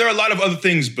 There are a lot of other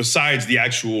things besides the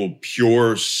actual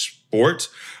pure sport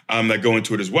that go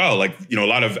into it as well. Like, a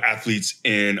lot of athletes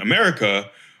in America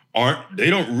they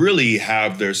don't really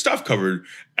have their stuff covered,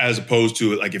 as opposed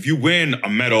to like if you win a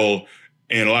medal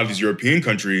in a lot of these European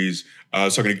countries. I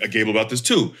was talking to Gable about this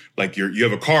too. Like you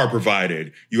have a car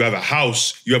provided, you have a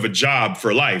house, you have a job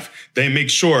for life. They make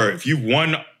sure if you've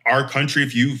won our country,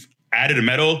 if you've added a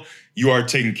medal, you are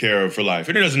taken care of for life.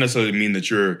 And it doesn't necessarily mean that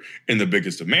you're in the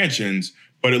biggest of mansions,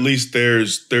 but at least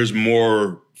there's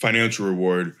more financial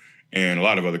reward in a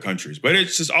lot of other countries. But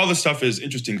it's just all this stuff is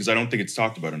interesting because I don't think it's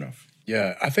talked about enough.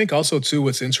 Yeah, I think also too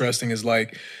what's interesting is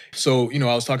like, so,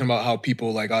 I was talking about how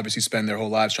people like obviously spend their whole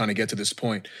lives trying to get to this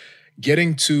point.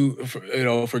 Getting to,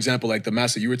 for example, like the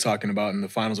match that you were talking about in the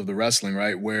finals of the wrestling,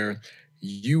 right? Where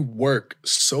you work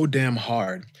so damn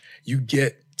hard, you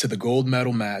get to the gold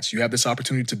medal match, you have this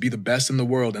opportunity to be the best in the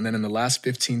world, and then in the last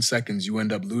 15 seconds, you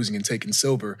end up losing and taking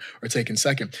silver or taking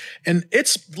second. And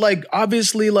it's like,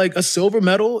 obviously, like a silver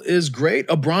medal is great,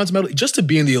 a bronze medal, just to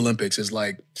be in the Olympics is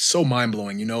like so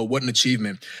mind-blowing, what an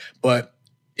achievement. But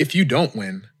if you don't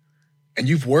win, and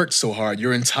you've worked so hard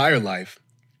your entire life,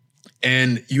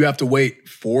 and you have to wait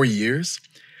 4 years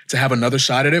to have another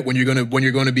shot at it when you're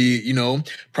gonna be,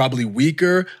 probably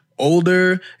weaker,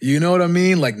 older, you know what I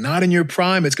mean? Like not in your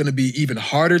prime, it's gonna be even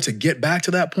harder to get back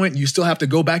to that point. You still have to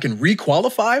go back and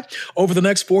re-qualify over the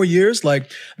next 4 years. Like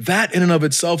that in and of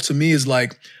itself to me is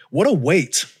like, what a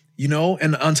weight,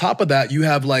 And on top of that, you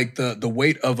have like the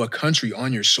weight of a country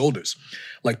on your shoulders.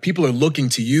 Like people are looking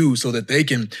to you so that they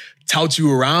can tout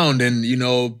you around and,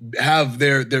 have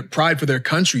their pride for their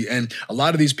country. And a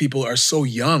lot of these people are so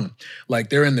young, like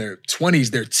they're in their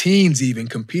 20s, their teens even,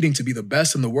 competing to be the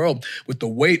best in the world with the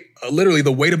weight, literally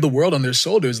the weight of the world on their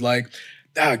shoulders. Like,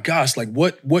 gosh, like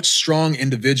what strong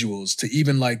individuals to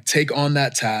even like take on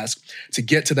that task to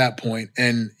get to that point.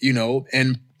 And,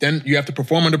 and then you have to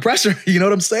perform under pressure. You know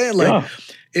what I'm saying? Like,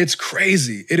 It's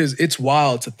crazy. It's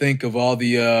wild to think of all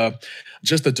the,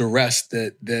 just the duress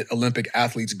that Olympic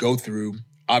athletes go through,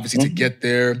 obviously to get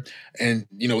there and,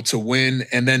 to win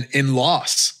and then in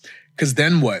loss. Cause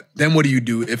then what? Then what do you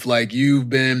do if like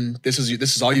this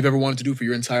is all you've ever wanted to do for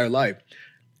your entire life?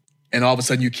 And all of a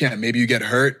sudden you can't. Maybe you get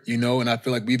hurt, and I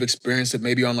feel like we've experienced it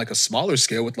maybe on like a smaller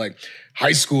scale with like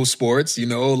high school sports,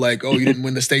 like, oh, you didn't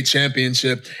win the state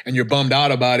championship and you're bummed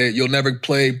out about it. You'll never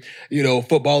play,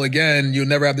 football again. You'll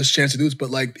never have this chance to do this.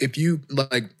 But like, if you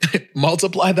like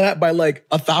multiply that by like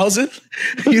 1,000,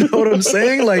 you know what I'm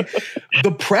saying? Like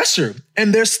the pressure,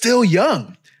 and they're still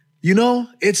young,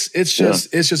 it's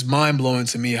just mind blowing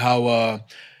to me how,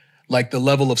 like the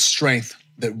level of strength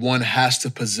that one has to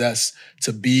possess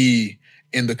to be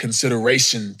in the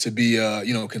consideration to be,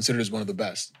 considered as one of the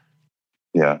best.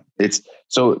 Yeah, it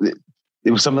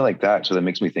was something like that. So that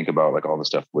makes me think about like all the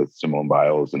stuff with Simone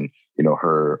Biles and,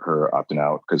 her opting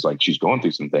out because like she's going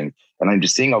through something. And I'm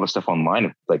just seeing all the stuff online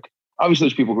of like, obviously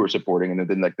there's people who are supporting and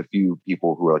then like the few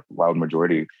people who are like loud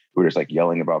majority who are just like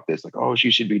yelling about this, like, oh, she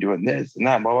should be doing this and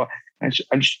that, blah, blah. And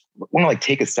I just want to like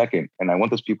take a second and I want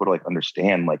those people to like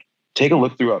understand, like, take a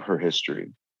look throughout her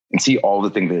history and see all the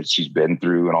things that she's been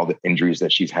through and all the injuries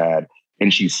that she's had.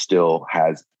 And she still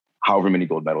has however many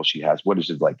gold medals she has. What is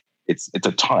it like? It's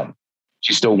a ton.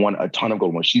 She still won a ton of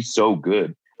gold medals. She's so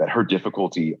good that her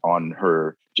difficulty on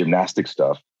her gymnastic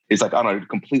stuff is like on a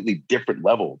completely different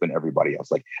level than everybody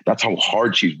else. Like that's how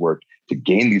hard she's worked to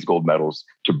gain these gold medals,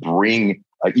 to bring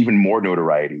even more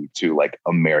notoriety to like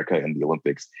America in the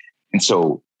Olympics. And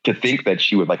so to think that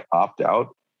she would like opt out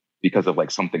because of like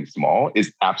something small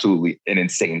is absolutely an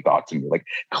insane thought to me. Like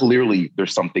clearly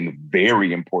there's something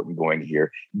very important going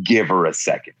here. Give her a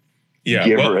second. Yeah.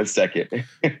 Give her a second.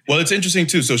 Well, it's interesting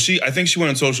too. So I think she went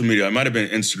on social media. It might've been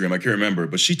Instagram. I can't remember,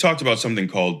 but she talked about something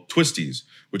called twisties,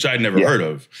 which I'd never heard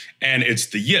of. And it's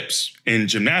the yips in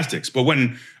gymnastics. But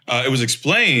when it was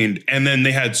explained, and then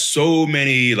they had so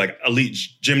many like elite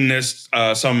gymnasts,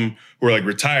 some who are like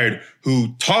retired,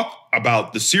 who talk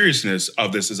about the seriousness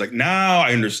of this. Is like, now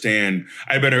I understand.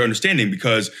 I have better understanding,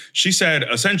 because she said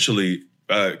essentially,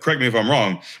 correct me if I'm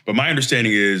wrong, but my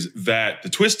understanding is that the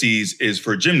twisties is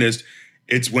for a gymnast.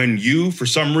 It's when you, for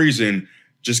some reason,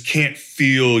 just can't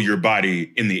feel your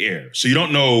body in the air. So you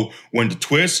don't know when to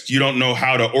twist. You don't know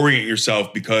how to orient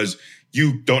yourself because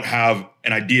you don't have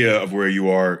an idea of where you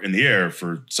are in the air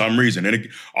for some reason. And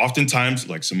oftentimes,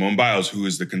 like Simone Biles, who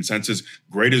is the consensus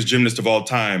greatest gymnast of all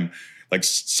time, like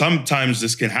sometimes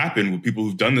this can happen with people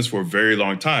who've done this for a very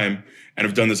long time and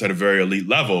have done this at a very elite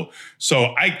level.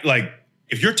 So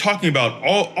if you're talking about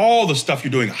all the stuff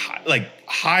you're doing, like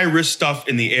high risk stuff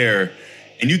in the air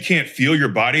and you can't feel your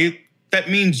body, that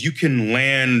means you can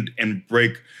land and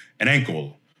break an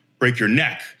ankle, break your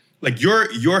neck. Like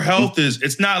your health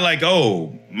it's not like,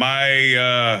 oh,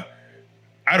 my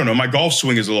I don't know, my golf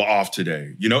swing is a little off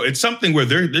today. You know, it's something where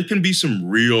there can be some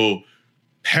real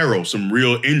peril, some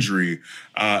real injury.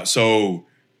 So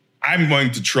I'm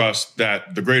going to trust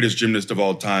that the greatest gymnast of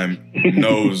all time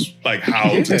knows like how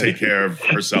to take care of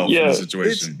herself in the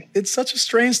situation. It's such a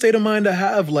strange state of mind to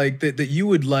have, like that you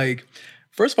would like,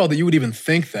 first of all, that you would even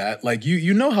think that, like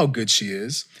you know how good she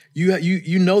is.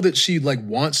 You know that she like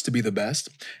wants to be the best.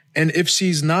 And if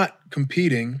she's not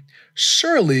competing,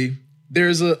 surely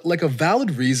there's a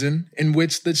valid reason in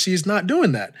which that she's not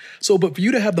doing that. So, but for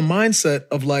you to have the mindset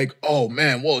of like, oh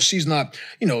man, well, she's not,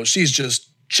 she's just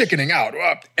chickening out.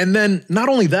 And then not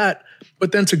only that,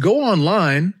 but then to go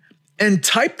online and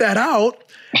type that out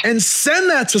and send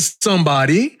that to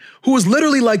somebody who is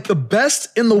literally like the best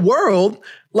in the world,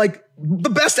 like the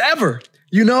best ever,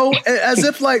 as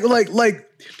if like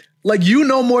you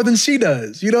know more than she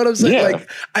does. You know what I'm saying? Yeah.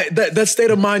 Like that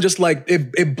state of mind, just like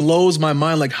it blows my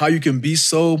mind, like how you can be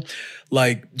so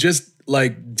like just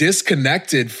like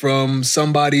disconnected from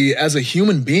somebody as a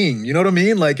human being. You know what I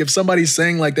mean? Like if somebody's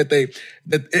saying like that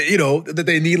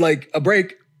they need like a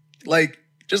break, like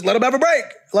just let them have a break.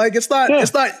 Like it's not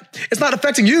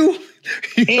affecting you.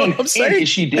 You know what I'm saying? And if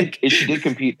she did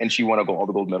compete and she won all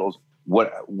the gold medals,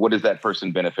 what is that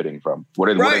person benefiting from? What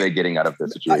are they getting out of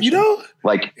this situation?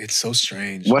 Like it's so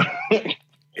strange.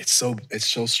 It's so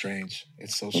strange.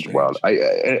 It's so strange. Wow.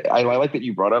 I like that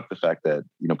you brought up the fact that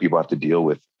people have to deal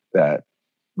with that,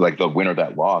 like the winner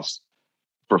that lost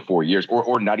for 4 years,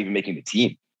 or not even making the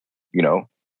team.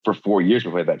 For 4 years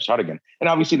before that shot again. And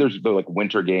obviously there's the like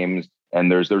winter games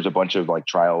and there's a bunch of like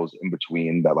trials in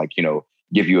between that like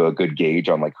give you a good gauge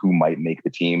on like who might make the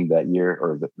team that year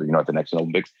or at the next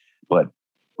Olympics. But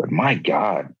my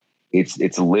God,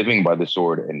 it's living by the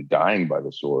sword and dying by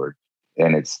the sword.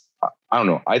 And I don't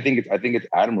know. I think it's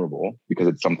admirable because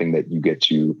it's something that you get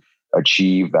to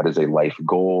achieve. That is a life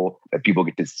goal that people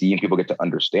get to see and people get to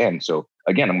understand. So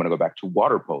again, I'm going to go back to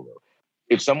water polo.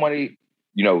 If somebody,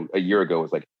 a year ago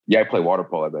was like, yeah, I play water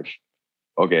polo, I'd be like,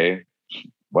 okay,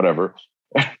 whatever.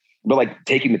 But like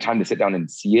taking the time to sit down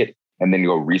and see it and then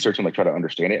go research and like try to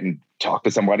understand it and talk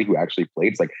to somebody who actually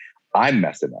played, it's like, I'm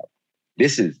messing up.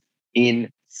 This is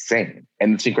insane.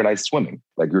 And synchronized swimming,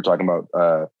 like you were talking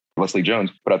about, Leslie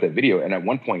Jones put out that video. And at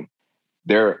one point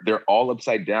they're all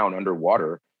upside down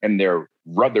underwater and their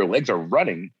legs are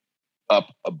running up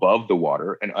above the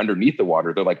water and underneath the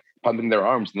water. They're like pumping their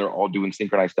arms and they're all doing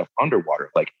synchronized stuff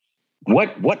underwater. Like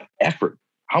what effort,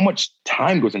 how much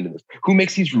time goes into this? Who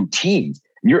makes these routines?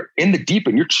 You're in the deep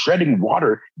end, you're treading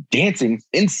water, dancing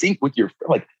in sync with your,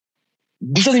 like,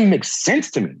 this doesn't even make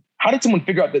sense to me. How did someone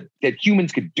figure out that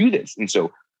humans could do this? And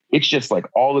so it's just like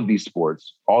all of these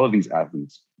sports, all of these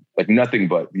athletes, like nothing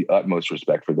but the utmost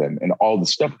respect for them and all the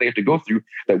stuff they have to go through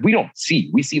that we don't see.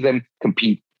 We see them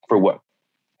compete for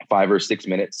 5 or 6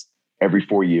 minutes every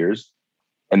 4 years.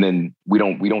 And then we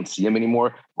don't see them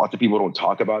anymore. Lots of people don't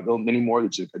talk about them anymore.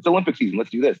 It's Olympic season. Let's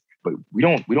do this. But we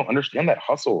don't understand that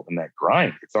hustle and that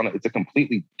grind. It's a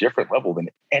completely different level than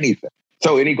anything.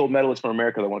 So any gold medalists from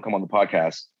America that want to come on the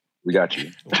podcast, we got you.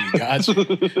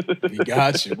 We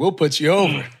got you. We'll put you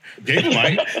over. Gable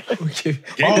might.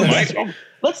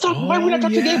 Let's talk. Why are we not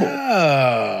talking to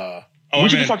Gable? We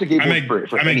should just talk to Gable.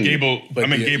 I meant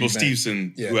Gable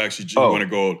Steveson, who actually won a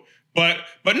gold. But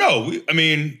no,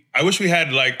 I wish we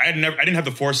had I didn't have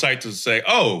the foresight to say,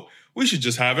 oh, we should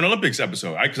just have an Olympics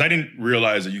episode. Because I didn't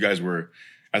realize that you guys were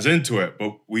as into it,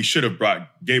 but we should have brought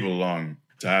Gable along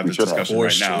to have this discussion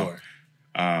right now.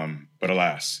 But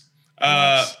alas.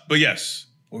 But yes,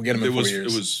 we'll get him in 4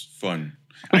 years. It was fun.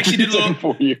 I actually did a little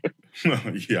 4 years.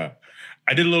 Yeah.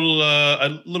 I did a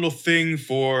little thing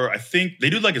for, I think they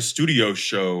did like a studio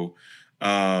show.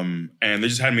 And they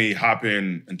just had me hop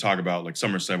in and talk about like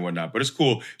SummerSlam and whatnot, but it's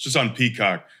cool. It's just on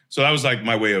Peacock. So that was like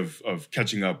my way of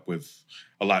catching up with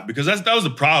a lot, because that was the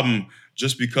problem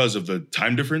just because of the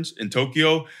time difference in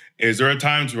Tokyo. Is there are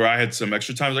times where I had some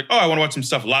extra time, like, oh, I want to watch some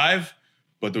stuff live,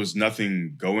 but there was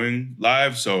nothing going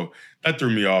live. So that threw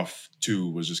me off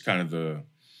too, was just kind of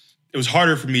it was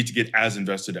harder for me to get as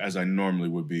invested as I normally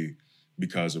would be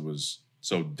because it was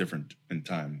so different in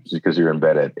time. Just because you're in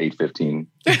bed at 8:15.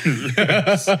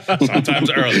 Sometimes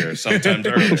earlier.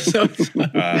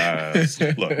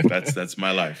 Look, that's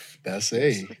my life. That's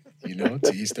to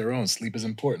each their own. Sleep is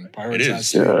important. Prioritize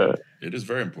sleep. It is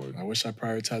very important. I wish I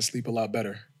prioritized sleep a lot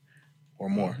better or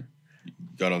more.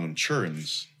 Got all them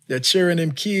churns. They're cheering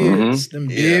them kids, them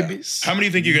babies. How many do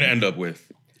you think you're going to end up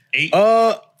with? 8?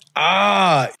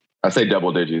 I say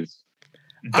double digits.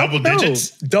 Double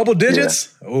digits? Double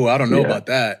digits? Yeah. Oh, I don't know about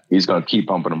that. He's gonna keep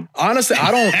pumping them. Honestly,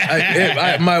 I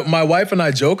don't. My wife and I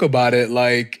joke about it.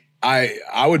 Like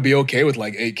I would be okay with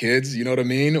like 8 kids. You know what I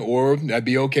mean? Or I'd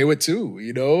be okay with 2.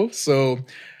 You know? So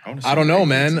I don't know,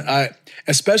 man.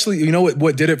 Especially, you know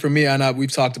what did it for me? And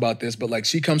we've talked about this, but like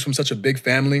she comes from such a big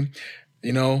family.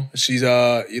 You know, she's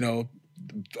a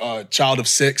child of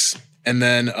 6, and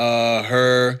then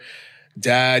her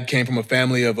dad came from a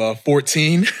family of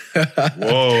 14.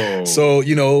 Whoa. So,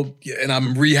 you know, and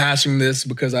I'm rehashing this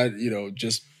because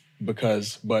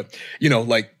but, you know,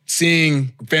 like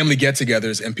seeing family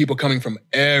get-togethers and people coming from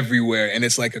everywhere, and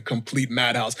it's like a complete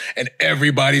madhouse and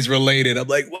everybody's related. I'm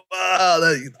like,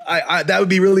 wow, that would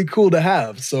be really cool to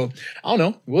have. So I don't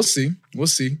know. We'll see.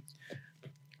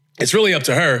 It's really up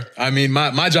to her. I mean,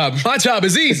 my job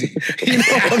is easy. You know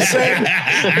what I'm saying?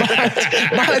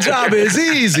 My job is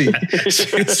easy.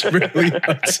 It's really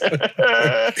up to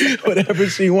her. Whatever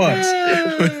she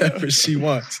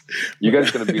wants. You guys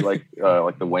are gonna be like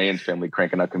the Wayans family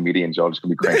cranking out comedians. Y'all just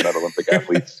gonna be cranking out Olympic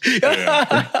athletes.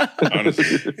 Yeah.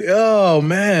 Honestly. Oh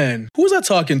man, who was I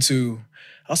talking to?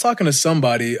 I was talking to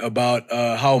somebody about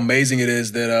how amazing it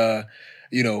is that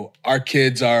you know, our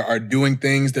kids are doing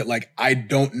things that like I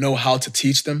don't know how to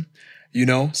teach them, you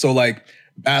know? So like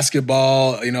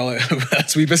basketball, you know,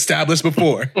 as we've established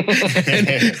before.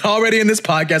 And already in this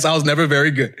podcast, I was never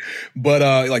very good.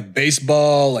 But like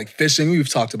baseball, like fishing, we've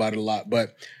talked about it a lot.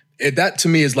 But that to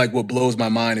me is like what blows my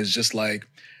mind is just like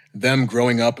them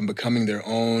growing up and becoming their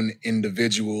own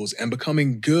individuals and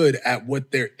becoming good at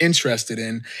what they're interested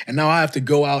in. And now I have to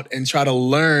go out and try to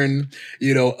learn,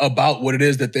 you know, about what it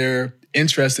is that they're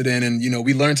interested in, and you know,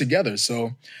 we learn together.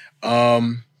 So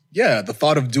the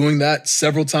thought of doing that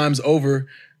several times over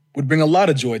would bring a lot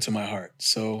of joy to my heart.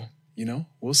 So, you know,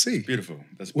 we'll see. It's beautiful.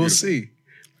 That's beautiful.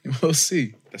 We'll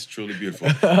see. That's truly beautiful.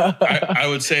 I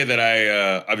would say that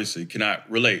I obviously cannot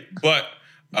relate, but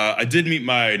I did meet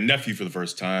my nephew for the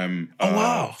first time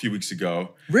a few weeks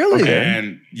ago. Really? Okay.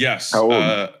 And yes. How old?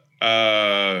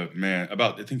 I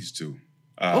think he's 2.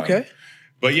 Okay.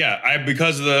 But yeah,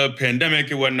 because of the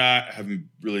pandemic and whatnot, I haven't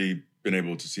really been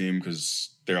able to see him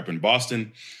because they're up in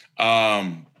Boston.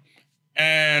 And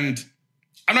I'm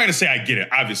not going to say I get it.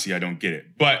 Obviously, I don't get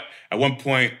it. But at one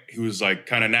point, he was like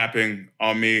kind of napping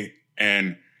on me.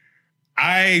 And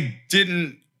I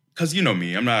didn't, because you know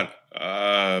me, I'm not,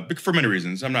 for many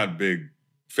reasons, I'm not a big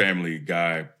family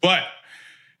guy. But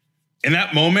in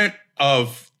that moment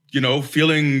of, you know,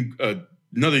 feeling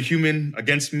another human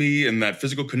against me and that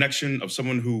physical connection of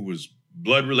someone who was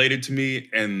blood related to me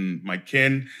and my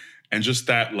kin, and just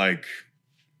that like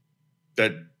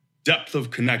that depth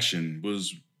of connection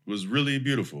was really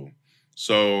beautiful.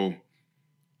 So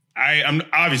I'm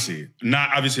obviously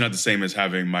not the same as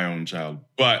having my own child,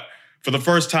 but for the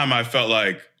first time I felt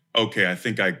like, okay, I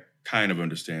think I kind of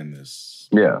understand this.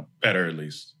 Yeah. Better at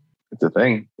least. It's a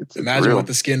thing. Imagine real. with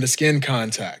the skin to skin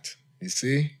contact. You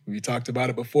see, we talked about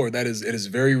it before. It is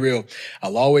very real.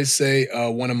 I'll always say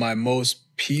one of my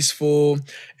most peaceful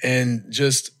and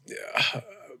just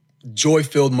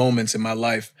joy-filled moments in my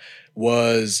life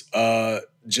was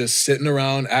just sitting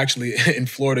around. Actually, in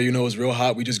Florida, you know, it's real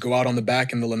hot. We just go out on the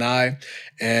back in the lanai,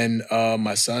 and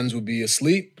my sons would be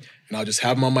asleep, and I'll just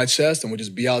have them on my chest, and we'll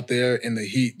just be out there in the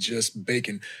heat, just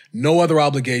baking. No other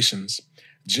obligations.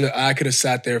 I could have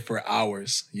sat there for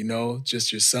hours, you know,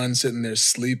 just your son sitting there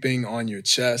sleeping on your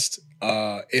chest.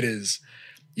 It is,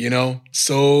 you know,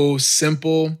 so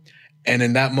simple. And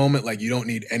in that moment, like, you don't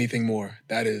need anything more.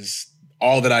 That is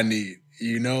all that I need,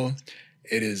 you know?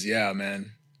 It is, yeah,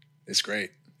 man. It's great.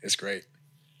 It's great.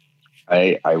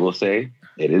 I will say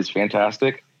it is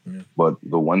fantastic. Yeah. But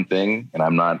the one thing, and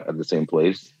I'm not at the same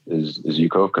place as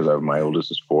Yuko, because my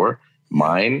oldest is 4.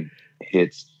 Mine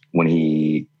hits when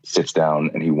he sits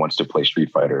down and he wants to play Street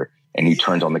Fighter and he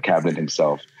turns on the cabinet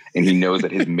himself and he knows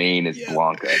that his main is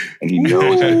Blanca and he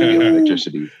knows how to feel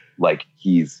electricity. Like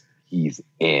he's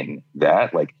in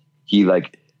that. Like he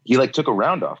took a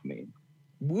round off me.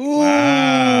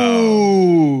 Wow.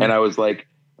 And I was like,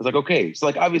 okay. So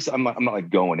like, obviously I'm not like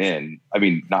going in. I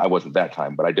mean, I wasn't that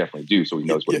time, but I definitely do. So he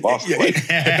knows what a boss is like.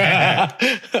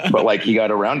 But like he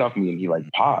got a round off me and he like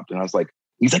popped and I was like,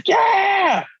 he's like,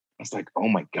 yeah. I was like, oh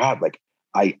my God, like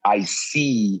I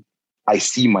see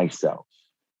myself.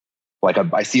 Like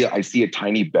I see a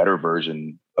tiny better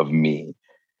version of me.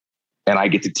 And I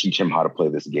get to teach him how to play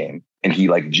this game. And he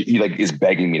is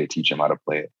begging me to teach him how to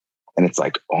play it. And it's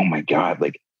like, oh my God,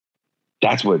 like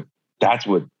that's what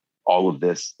all of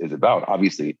this is about.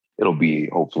 Obviously, it'll be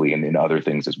hopefully in other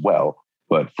things as well.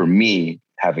 But for me,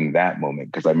 having that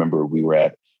moment, because I remember we were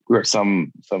we were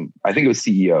some, I think it was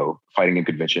CEO fighting in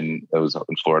convention that was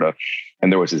in Florida. And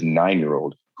there was this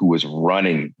 9-year-old who was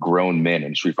running grown men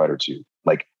in Street Fighter 2,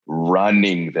 like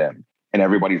running them. And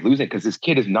everybody's losing because this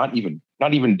kid is not even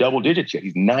double digits yet.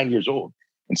 He's 9 years old.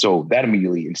 And so that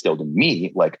immediately instilled in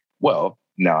me, like, well,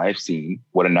 now I've seen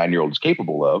what a 9-year-old is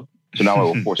capable of. So now I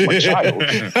will force my child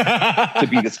to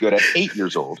be this good at 8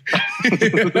 years old.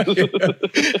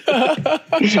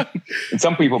 And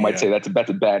some people might say that's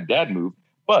a bad dad move.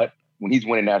 But when he's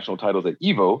winning national titles at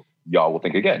Evo, y'all will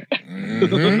think again.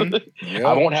 Mm-hmm. Yep.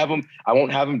 I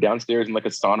won't have him downstairs in like a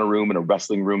sauna room and a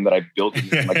wrestling room that I built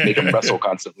and like make him wrestle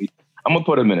constantly. I'm gonna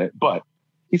put him in it, but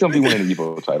he's gonna be winning an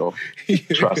Evo title.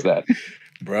 Trust that.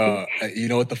 Bro, you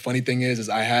know what the funny thing is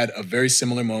I had a very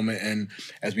similar moment, and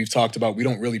as we've talked about, we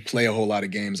don't really play a whole lot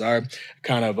of games. Our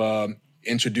kind of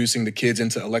introducing the kids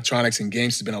into electronics and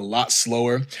games has been a lot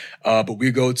slower, but we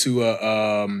go to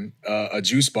a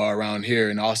juice bar around here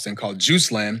in Austin called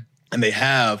Juice Land, and they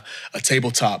have a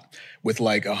tabletop with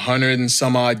like 100 and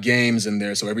some odd games in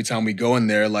there. So every time we go in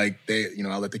there, like I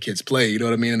let the kids play, you know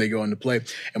what I mean? And they go in to play.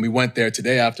 And we went there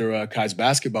today after Kai's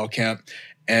basketball camp,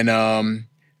 and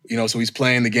so he's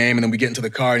playing the game, and then we get into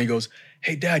the car, and he goes,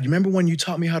 "Hey, Dad, you remember when you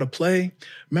taught me how to play?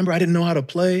 Remember I didn't know how to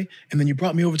play, and then you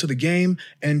brought me over to the game,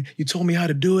 and you told me how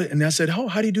to do it." And I said, "Oh,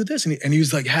 how do you do this?" And he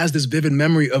was like, has this vivid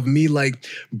memory of me like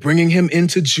bringing him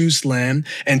into Juice Land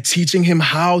and teaching him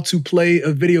how to play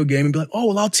a video game, and be like, "Oh,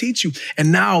 well, I'll teach you."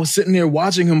 And now sitting there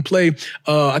watching him play,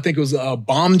 I think it was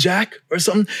Bomb Jack or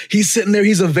something. He's sitting there,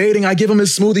 he's evading. I give him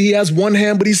his smoothie. He has one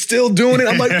hand, but he's still doing it.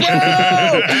 I'm like, bro,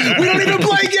 we don't even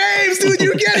play games, dude.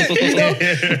 You get it, you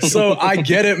know? So I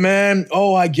get it, man.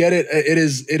 Oh, I get it. It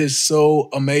is so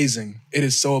amazing. It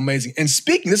is so amazing. And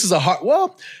speaking, this is a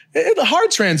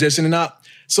hard transition.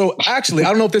 So actually, I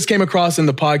don't know if this came across in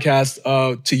the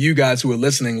podcast to you guys who were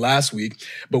listening last week,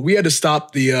 but we had to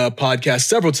stop the podcast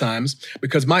several times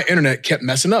because my internet kept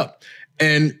messing up.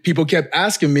 And people kept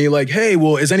asking me like, "Hey,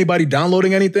 well, is anybody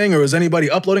downloading anything or is anybody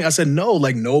uploading?" I said, no,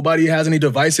 like nobody has any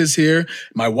devices here.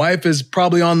 My wife is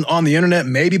probably on the internet,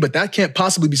 maybe, but that can't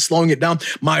possibly be slowing it down.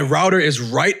 My router is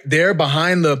right there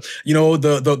behind the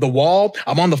wall.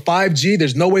 I'm on the 5G.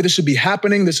 There's no way this should be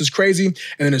happening. This is crazy.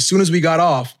 And then as soon as we got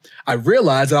off, I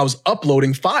realized that I was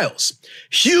uploading files,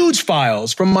 huge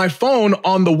files from my phone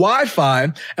on the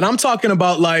Wi-Fi. And I'm talking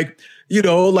about like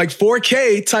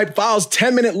 4K type files,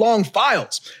 10-minute long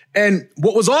files. And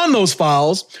what was on those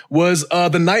files was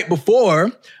the night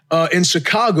before in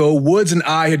Chicago, Woods and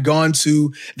I had gone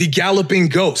to the Galloping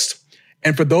Ghost.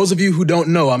 And for those of you who don't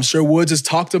know, I'm sure Woods has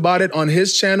talked about it on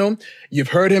his channel.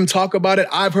 You've heard him talk about it.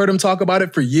 I've heard him talk about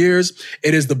it for years.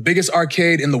 It is the biggest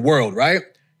arcade in the world, right?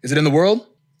 Is it in the world?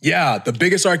 Yeah, the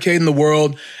biggest arcade in the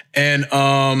world. And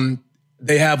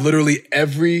they have literally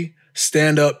every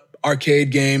stand-up arcade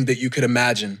game that you could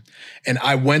imagine. And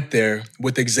I went there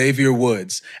with Xavier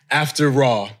Woods after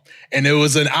Raw. And it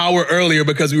was an hour earlier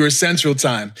because we were Central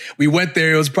Time. We went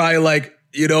there, it was probably like,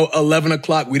 11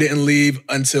 o'clock. We didn't leave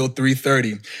until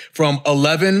 3:30. From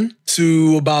 11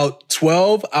 to about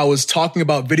 12, I was talking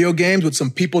about video games with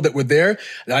some people that were there.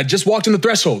 And I just walked in the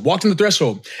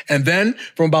threshold. And then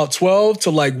from about 12 to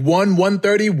like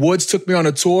 1:30, Woods took me on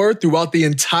a tour throughout the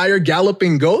entire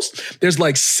Galloping Ghost. There's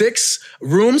like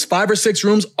 5 or 6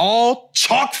 rooms, all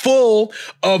chock full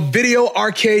of video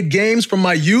arcade games from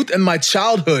my youth and my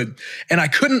childhood. And I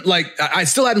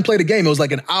still hadn't played a game. It was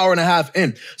like an hour and a half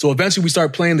in. So eventually we started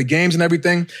playing the games and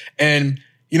everything. And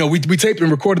we taped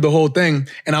and recorded the whole thing,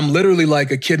 and I'm literally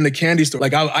like a kid in a candy store.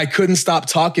 Like I couldn't stop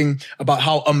talking about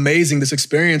how amazing this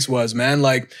experience was, man.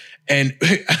 Like, and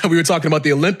we were talking about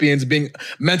the Olympians being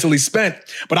mentally spent,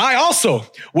 but I also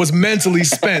was mentally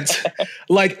spent.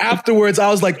 Like afterwards, I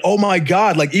was like, oh my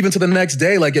God, like even to the next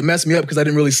day, like it messed me up because I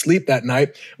didn't really sleep that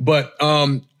night. But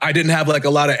I didn't have like a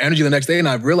lot of energy the next day, and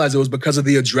I realized it was because of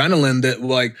the adrenaline that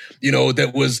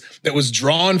that was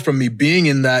drawn from me being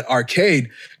in that arcade.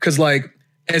 Because like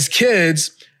as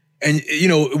kids, and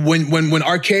when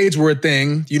arcades were a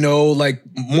thing, like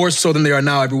more so than they are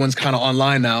now, everyone's kind of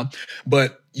online now,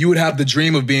 but you would have the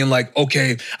dream of being like,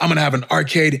 okay, I'm going to have an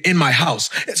arcade in my house.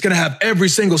 It's going to have every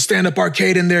single stand-up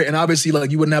arcade in there. And obviously,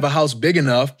 like, you wouldn't have a house big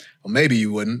enough. Well, maybe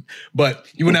you wouldn't, but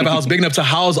you wouldn't have a house big enough to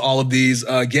house all of these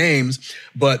games.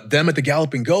 But them at the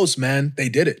Galloping Ghost, man, they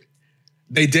did it.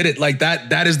 They did it like that.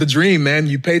 That is the dream, man.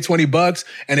 You pay $20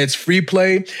 and it's free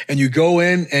play, and you go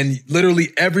in and literally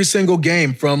every single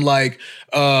game from like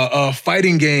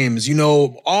fighting games, you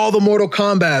know, all the Mortal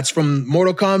Kombats from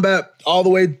Mortal Kombat all the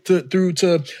way through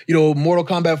to, you know, Mortal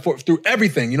Kombat 4, through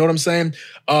everything. You know what I'm saying?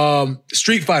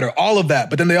 Street Fighter, all of that.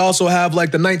 But then they also have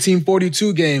like the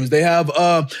 1942 games. They have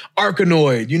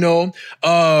Arkanoid, you know,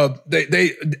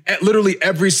 they literally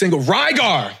every single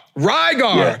Rygar.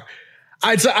 Yeah.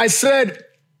 I said,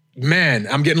 man,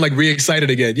 I'm getting like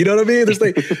re-excited again. You know what I mean?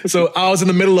 So I was in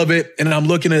the middle of it and I'm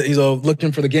looking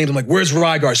for the games. I'm like, where's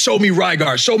Rygar? Show me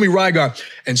Rygar.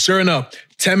 And sure enough,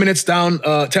 10 minutes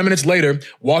later,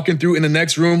 walking through in the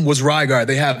next room was Rygar.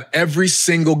 They have every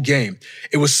single game.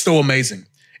 It was so amazing.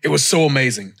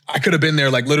 I could have been there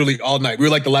like literally all night. We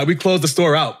were like we closed the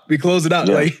store out. We closed it out.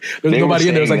 Yeah. Like there's nobody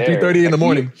in there. It was like 3:30 in the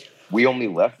morning. We only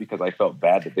left because I felt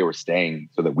bad that they were staying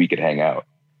so that we could hang out.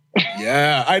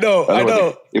 Yeah, I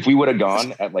know. If we would have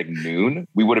gone at like noon,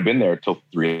 we would have been there till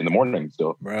 3 a.m.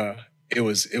 still. Bruh, it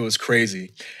was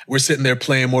crazy. We're sitting there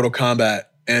playing Mortal Kombat,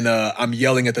 and I'm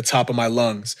yelling at the top of my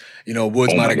lungs. You know,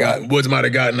 Woods might have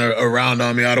gotten around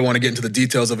on me. I don't want to get into the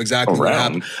details of exactly what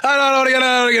happened. I don't want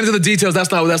to get into the details. That's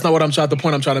not the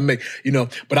point I'm trying to make. You know,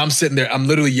 but I'm sitting there. I'm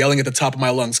literally yelling at the top of my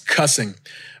lungs, cussing.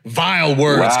 Vile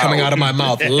words coming out of my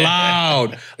mouth,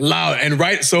 loud, and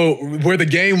right. So where the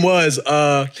game was,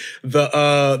 the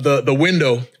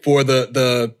window for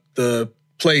the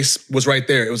place was right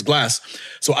there. It was glass.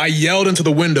 So I yelled into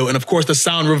the window, and of course the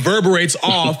sound reverberates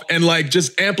off and like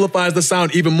just amplifies the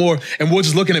sound even more. And Wood's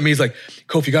just looking at me. He's like,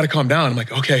 "Kof, you got to calm down." I'm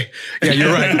like, "Okay, yeah,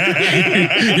 you're right.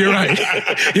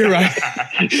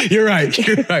 You're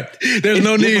right. There's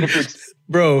no need,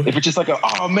 bro. If it's just like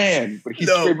oh man, but he's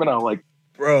screaming out like.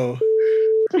 Bro.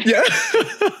 Yeah.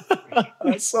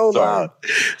 That's so loud.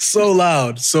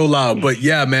 But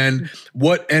yeah, man,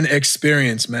 what an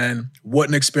experience, man. What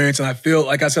an experience. And I feel,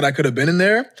 like I said, I could have been in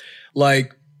there.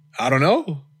 Like, I don't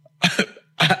know.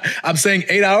 I'm saying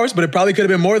 8 hours, but it probably could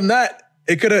have been more than that.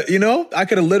 It could have, you know, I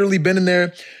could have literally been in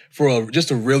there for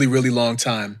just a really, really long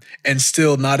time and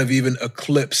still not have even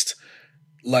eclipsed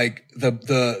like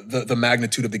the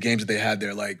magnitude of the games that they had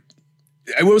there. Like,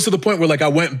 it was to the point where like I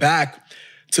went back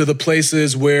to the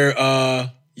places where,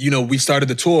 you know, we started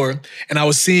the tour, and I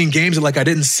was seeing games that like I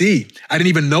didn't see. I didn't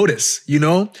even notice, you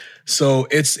know? So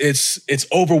it's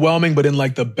overwhelming, but in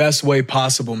like the best way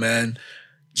possible, man.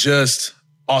 Just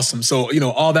awesome. So, you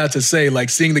know, all that to say, like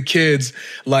seeing the kids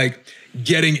like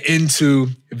getting into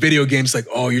video games, like,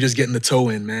 oh, you're just getting the toe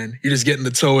in, man. You're just getting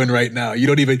the toe in right now. You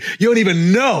don't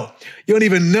even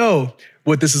know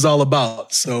what this is all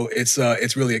about. So it's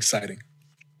really exciting.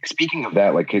 Speaking of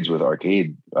that, like kids with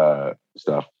arcade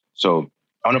stuff. So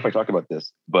I don't know if I talked about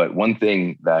this, but one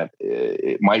thing that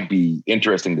it might be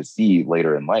interesting to see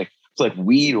later in life. So like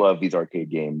we love these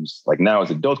arcade games like now as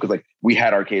adults because like we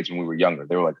had arcades when we were younger.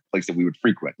 They were like a place that we would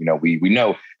frequent. You know, we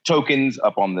know tokens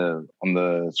up on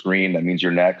the screen. That means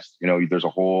you're next. You know, there's a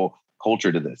whole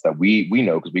culture to this that we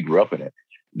know because we grew up in it.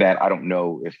 That I don't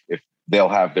know if they'll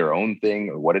have their own thing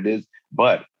or what it is,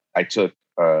 but I took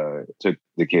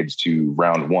the kids to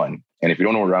Round One. And if you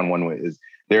don't know what Round One is,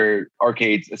 they're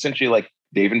arcades essentially like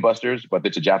Dave & Buster's, but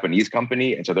it's a Japanese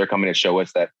company. And so they're coming to show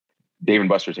us that Dave &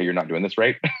 Buster's, hey, you're not doing this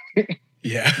right.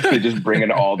 Yeah. They just bring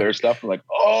in all their stuff. We're like,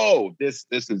 oh, this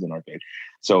is an arcade.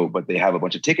 So, but they have a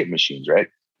bunch of ticket machines, right?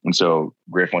 And so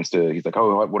Griff he's like,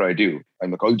 oh, what do I do?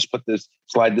 I'm like, oh, you just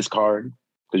slide this card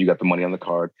because you got the money on the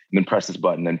card, and then press this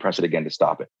button, then press it again to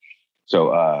stop it. So,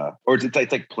 or it's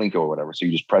like Plinko or whatever. So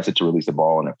you just press it to release the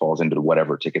ball and it falls into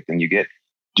whatever ticket thing you get.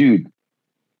 Dude,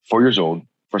 4 years old,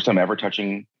 first time ever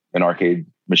touching an arcade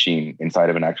machine inside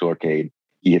of an actual arcade.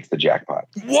 He hits the jackpot.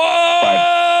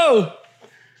 Whoa!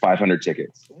 500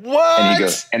 tickets. What? And he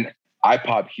goes, and I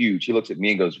pop huge. He looks at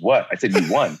me and goes, what? I said,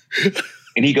 you won.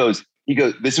 And he goes,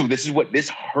 this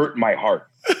hurt my heart.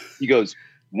 He goes,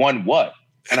 won what?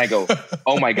 And I go,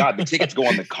 oh my God, the tickets go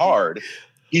on the card.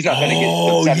 He's not going to get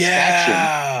the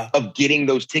satisfaction of getting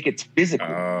those tickets physically.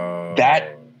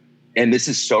 And this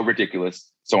is so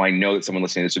ridiculous. So I know that someone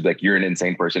listening to this would be like, you're an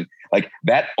insane person. Like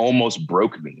that almost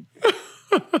broke me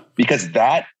because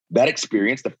that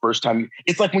experience, the first time,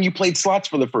 it's like when you played slots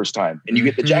for the first time and you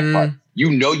get the jackpot, you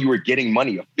know, you were getting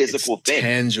money, a physical thing.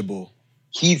 Tangible.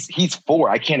 He's 4.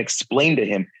 I can't explain to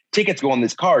him. Tickets go on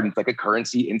this card and it's like a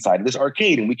currency inside of this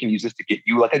arcade. And we can use this to get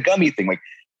you like a gummy thing. Like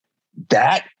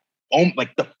that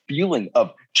like the feeling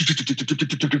of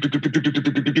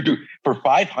for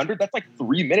 500, that's like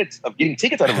 3 minutes of getting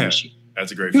tickets out of a machine.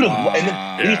 That's a great Dude, feeling. and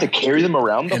then you have to carry them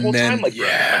around the whole time. Like,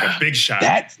 like a big shot.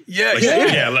 That's like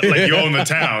you own the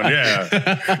town. Yeah.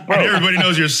 Bro. And everybody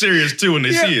knows you're serious too when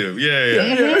they see you.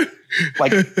 Yeah.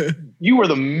 Like you were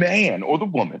the man or the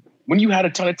woman. When you had a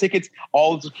ton of tickets,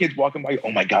 all the kids walking by,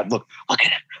 oh my God, look at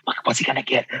him. Look, what's he gonna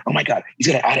get? Oh my God, he's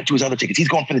gonna add it to his other tickets. He's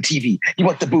going for the TV. He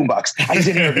wants the boombox. He's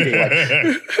in here every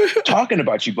day, like talking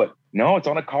about you. But no, it's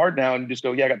on a card now, and you just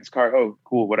go, yeah, I got this card. Oh,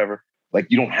 cool, whatever. Like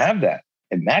you don't have that,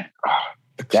 and that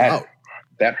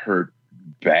hurt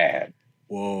bad.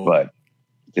 Whoa. But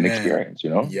it's an experience, you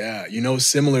know? Yeah.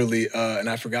 Similarly, and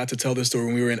I forgot to tell this story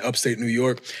when we were in upstate New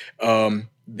York,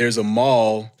 there's a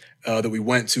mall that we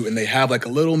went to, and they have like a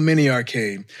little mini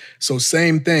arcade. So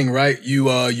same thing, right?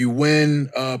 You win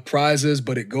prizes,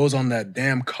 but it goes on that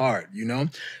damn card,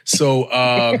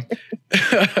 So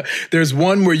there's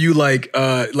one where you like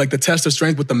the test of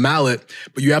strength with the mallet,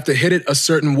 but you have to hit it a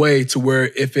certain way to where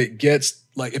if it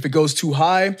goes too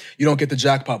high, you don't get the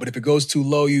jackpot. But if it goes too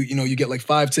low, you get like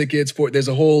 5 tickets for it. There's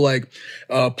a whole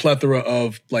plethora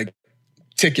of like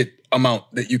ticket amount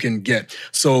that you can get.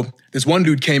 So this one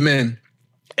dude came in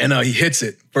and he hits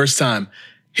it first time,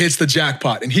 hits the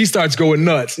jackpot, and he starts going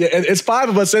nuts. Yeah, it's 5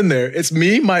 of us in there. It's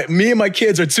me and my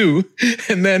kids are 2,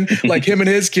 and then like him and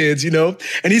his kids, and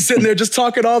he's sitting there just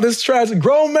talking all this trash.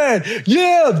 Grown man,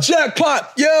 yeah,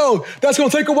 jackpot, yo, that's gonna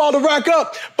take a while to rack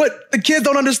up. But the kids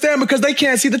don't understand because they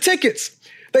can't see the tickets.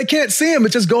 They can't see them.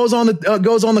 It just goes on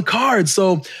the card.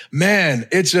 So, man,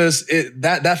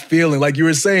 that feeling, like you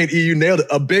were saying, you nailed it.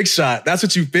 A big shot. That's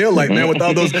what you feel like, man. With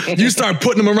all those, you start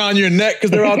putting them around your neck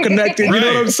because they're all connected. Right. You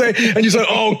know what I'm saying? And you say,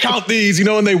 "Oh, count these,"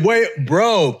 and they weigh.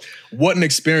 Bro, what an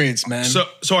experience, man. So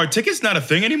are tickets not a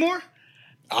thing anymore?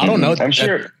 I don't know.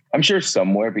 I'm sure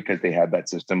somewhere, because they had that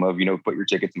system of, put your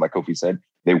tickets, and like Kofi said,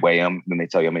 they weigh them, then they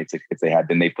tell you how many tickets they had,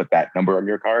 then they put that number on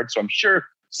your card. So I'm sure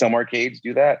some arcades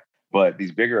do that. But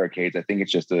these bigger arcades, I think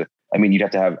it's just you'd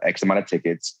have to have X amount of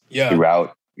tickets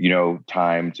throughout,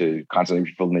 time to constantly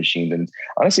refill the machine. And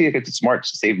honestly, it's smart to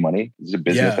save money. It's a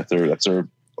business. That's their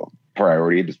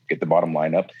priority, to get the bottom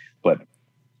line up. But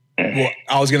well,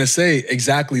 I was going to say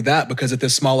exactly that, because at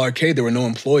this small arcade, there were no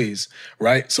employees,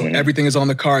 right? So everything is on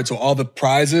the card. So all the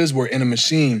prizes were in a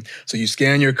machine. So you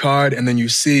scan your card and then you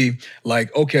see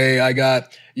like, okay, I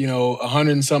got,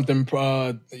 100 and something,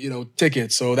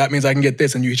 tickets. So that means I can get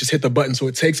this. And you just hit the button. So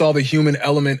it takes all the human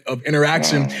element of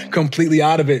interaction completely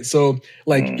out of it. So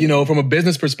like, from a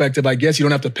business perspective, I guess you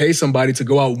don't have to pay somebody to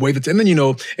go out and weigh the, and then,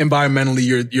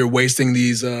 environmentally you're wasting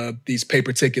these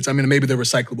paper tickets. I mean, maybe they're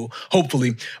recyclable,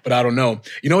 hopefully, but I don't know.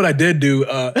 You know what I did do?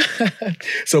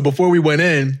 So before we went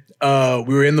in,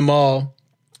 we were in the mall.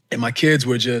 And my kids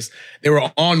were they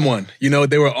were on one,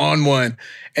 they were on one.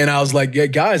 And I was like, yeah,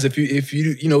 guys, if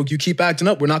you keep acting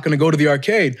up, we're not going to go to the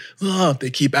arcade. They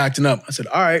keep acting up. I said,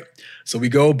 all right. So we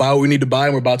go buy what we need to buy,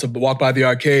 and we're about to walk by the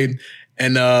arcade.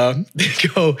 And they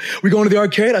go, we going to the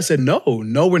arcade? I said, no,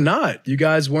 we're not. You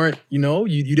guys weren't,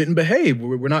 you didn't behave.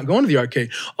 We're not going to the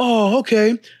arcade. Oh,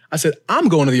 okay. I said, I'm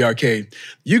going to the arcade.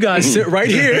 You guys sit right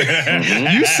here.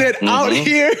 You sit out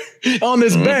here on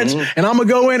this bench, and I'm gonna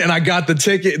go in. And I got the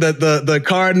ticket, the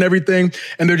card and everything.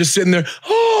 And they're just sitting there,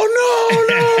 oh,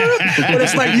 no. But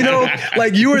it's like,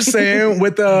 like you were saying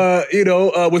with,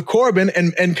 with Corbin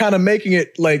and kind of making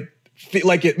it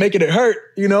making it hurt,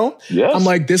 Yes. I'm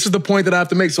like, this is the point that I have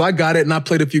to make. So I got it, and I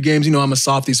played a few games. I'm a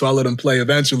softie, so I let them play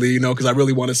eventually, because I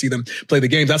really want to see them play the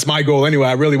games. That's my goal anyway.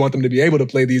 I really want them to be able to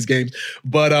play these games.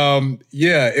 But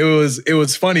it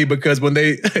was funny because when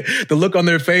the look on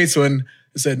their face when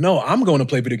they said, no, I'm going to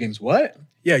play video games. What?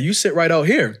 Yeah, you sit right out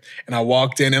here. And I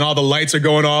walked in, and all the lights are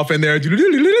going off in there. I'm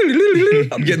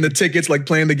getting the tickets, like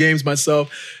playing the games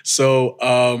myself. So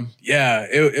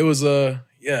it was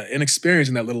an experience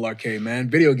in that little arcade, man.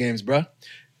 Video games, bro.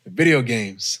 Video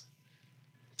games.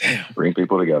 Damn. Bring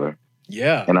people together.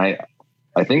 Yeah. And I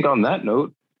think on that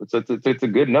note, it's a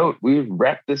good note. We've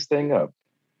wrapped this thing up.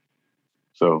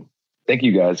 So thank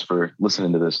you guys for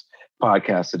listening to this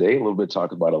podcast today. A little bit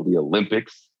talk about the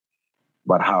Olympics,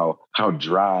 about how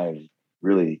drive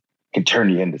really can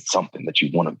turn you into something that you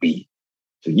want to be.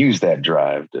 To use that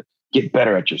drive to get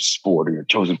better at your sport or your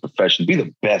chosen profession. Be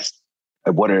the best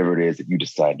at whatever it is that you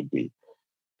decide to be.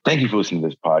 Thank you for listening to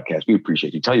this podcast. We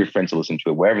appreciate you. Tell your friends to listen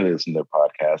to it wherever they listen to their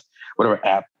podcast, whatever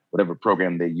app, whatever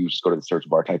program they use. Just go to the search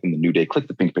bar, type in The New Day, click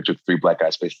the pink picture with 3 black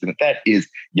guy spaces. And that is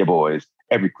your boys.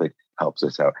 Every click helps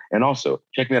us out. And also,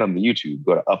 check me out on the YouTube.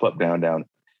 Go to Up, Up, Down, Down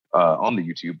on the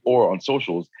YouTube or on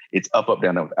socials. It's Up, Up,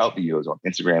 Down, Down without the O's on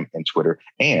Instagram and Twitter.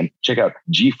 And check out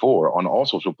G4 on all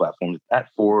social platforms at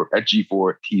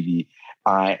G4 TV.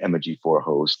 I am a G4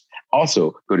 host.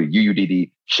 Also, go to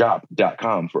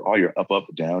uuddshop.com for all your Up, Up,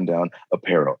 Down, Down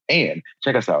apparel. And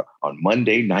check us out on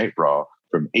Monday Night Raw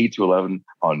from 8 to 11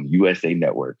 on USA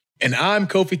Network. And I'm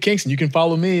Kofi Kingston. You can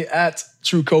follow me at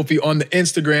True Kofi on the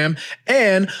Instagram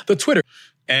and the Twitter.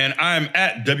 And I'm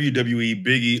at WWE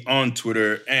Biggie on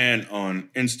Twitter and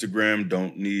on Instagram.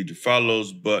 Don't need your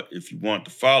follows, but if you want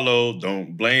to follow,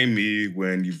 don't blame me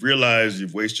when you've realized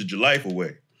you've wasted your life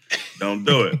away. Don't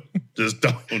do it. Just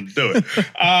don't do it.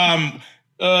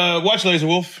 Watch Laser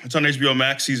Wolf. It's on HBO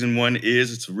Max. Season 1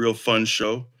 is. It's a real fun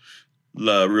show.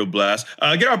 Real blast.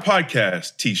 Get our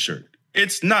podcast t-shirt.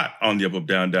 It's not on the Up, Up,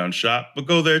 Down, Down shop, but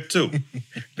go there too.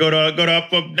 Go to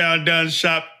Up, Up, Down, Down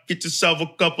shop. Get yourself a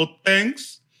couple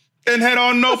things. Then head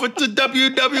on over to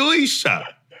WWE shop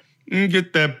and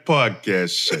get that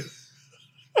podcast shirt.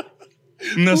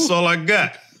 And that's all I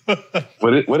got.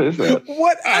 What is that?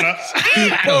 What? I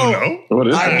don't know. What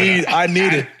is that? I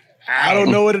need it. I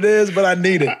don't know what it is, but I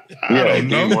need it. Yeah, I don't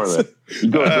know. more of that.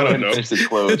 Go ahead and finish the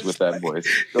close with that voice.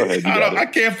 Go ahead. I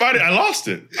can't find it. I lost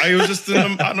it. I was just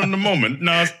in the moment.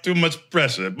 Now it's too much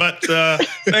pressure. But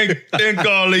thank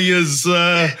all of you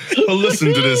for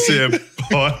listening to this here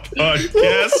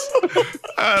podcast.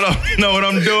 I don't know what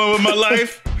I'm doing with my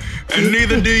life, and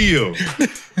neither do you.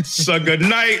 So good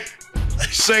night,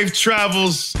 safe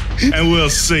travels, and we'll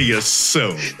see you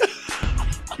soon.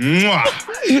 Mwah.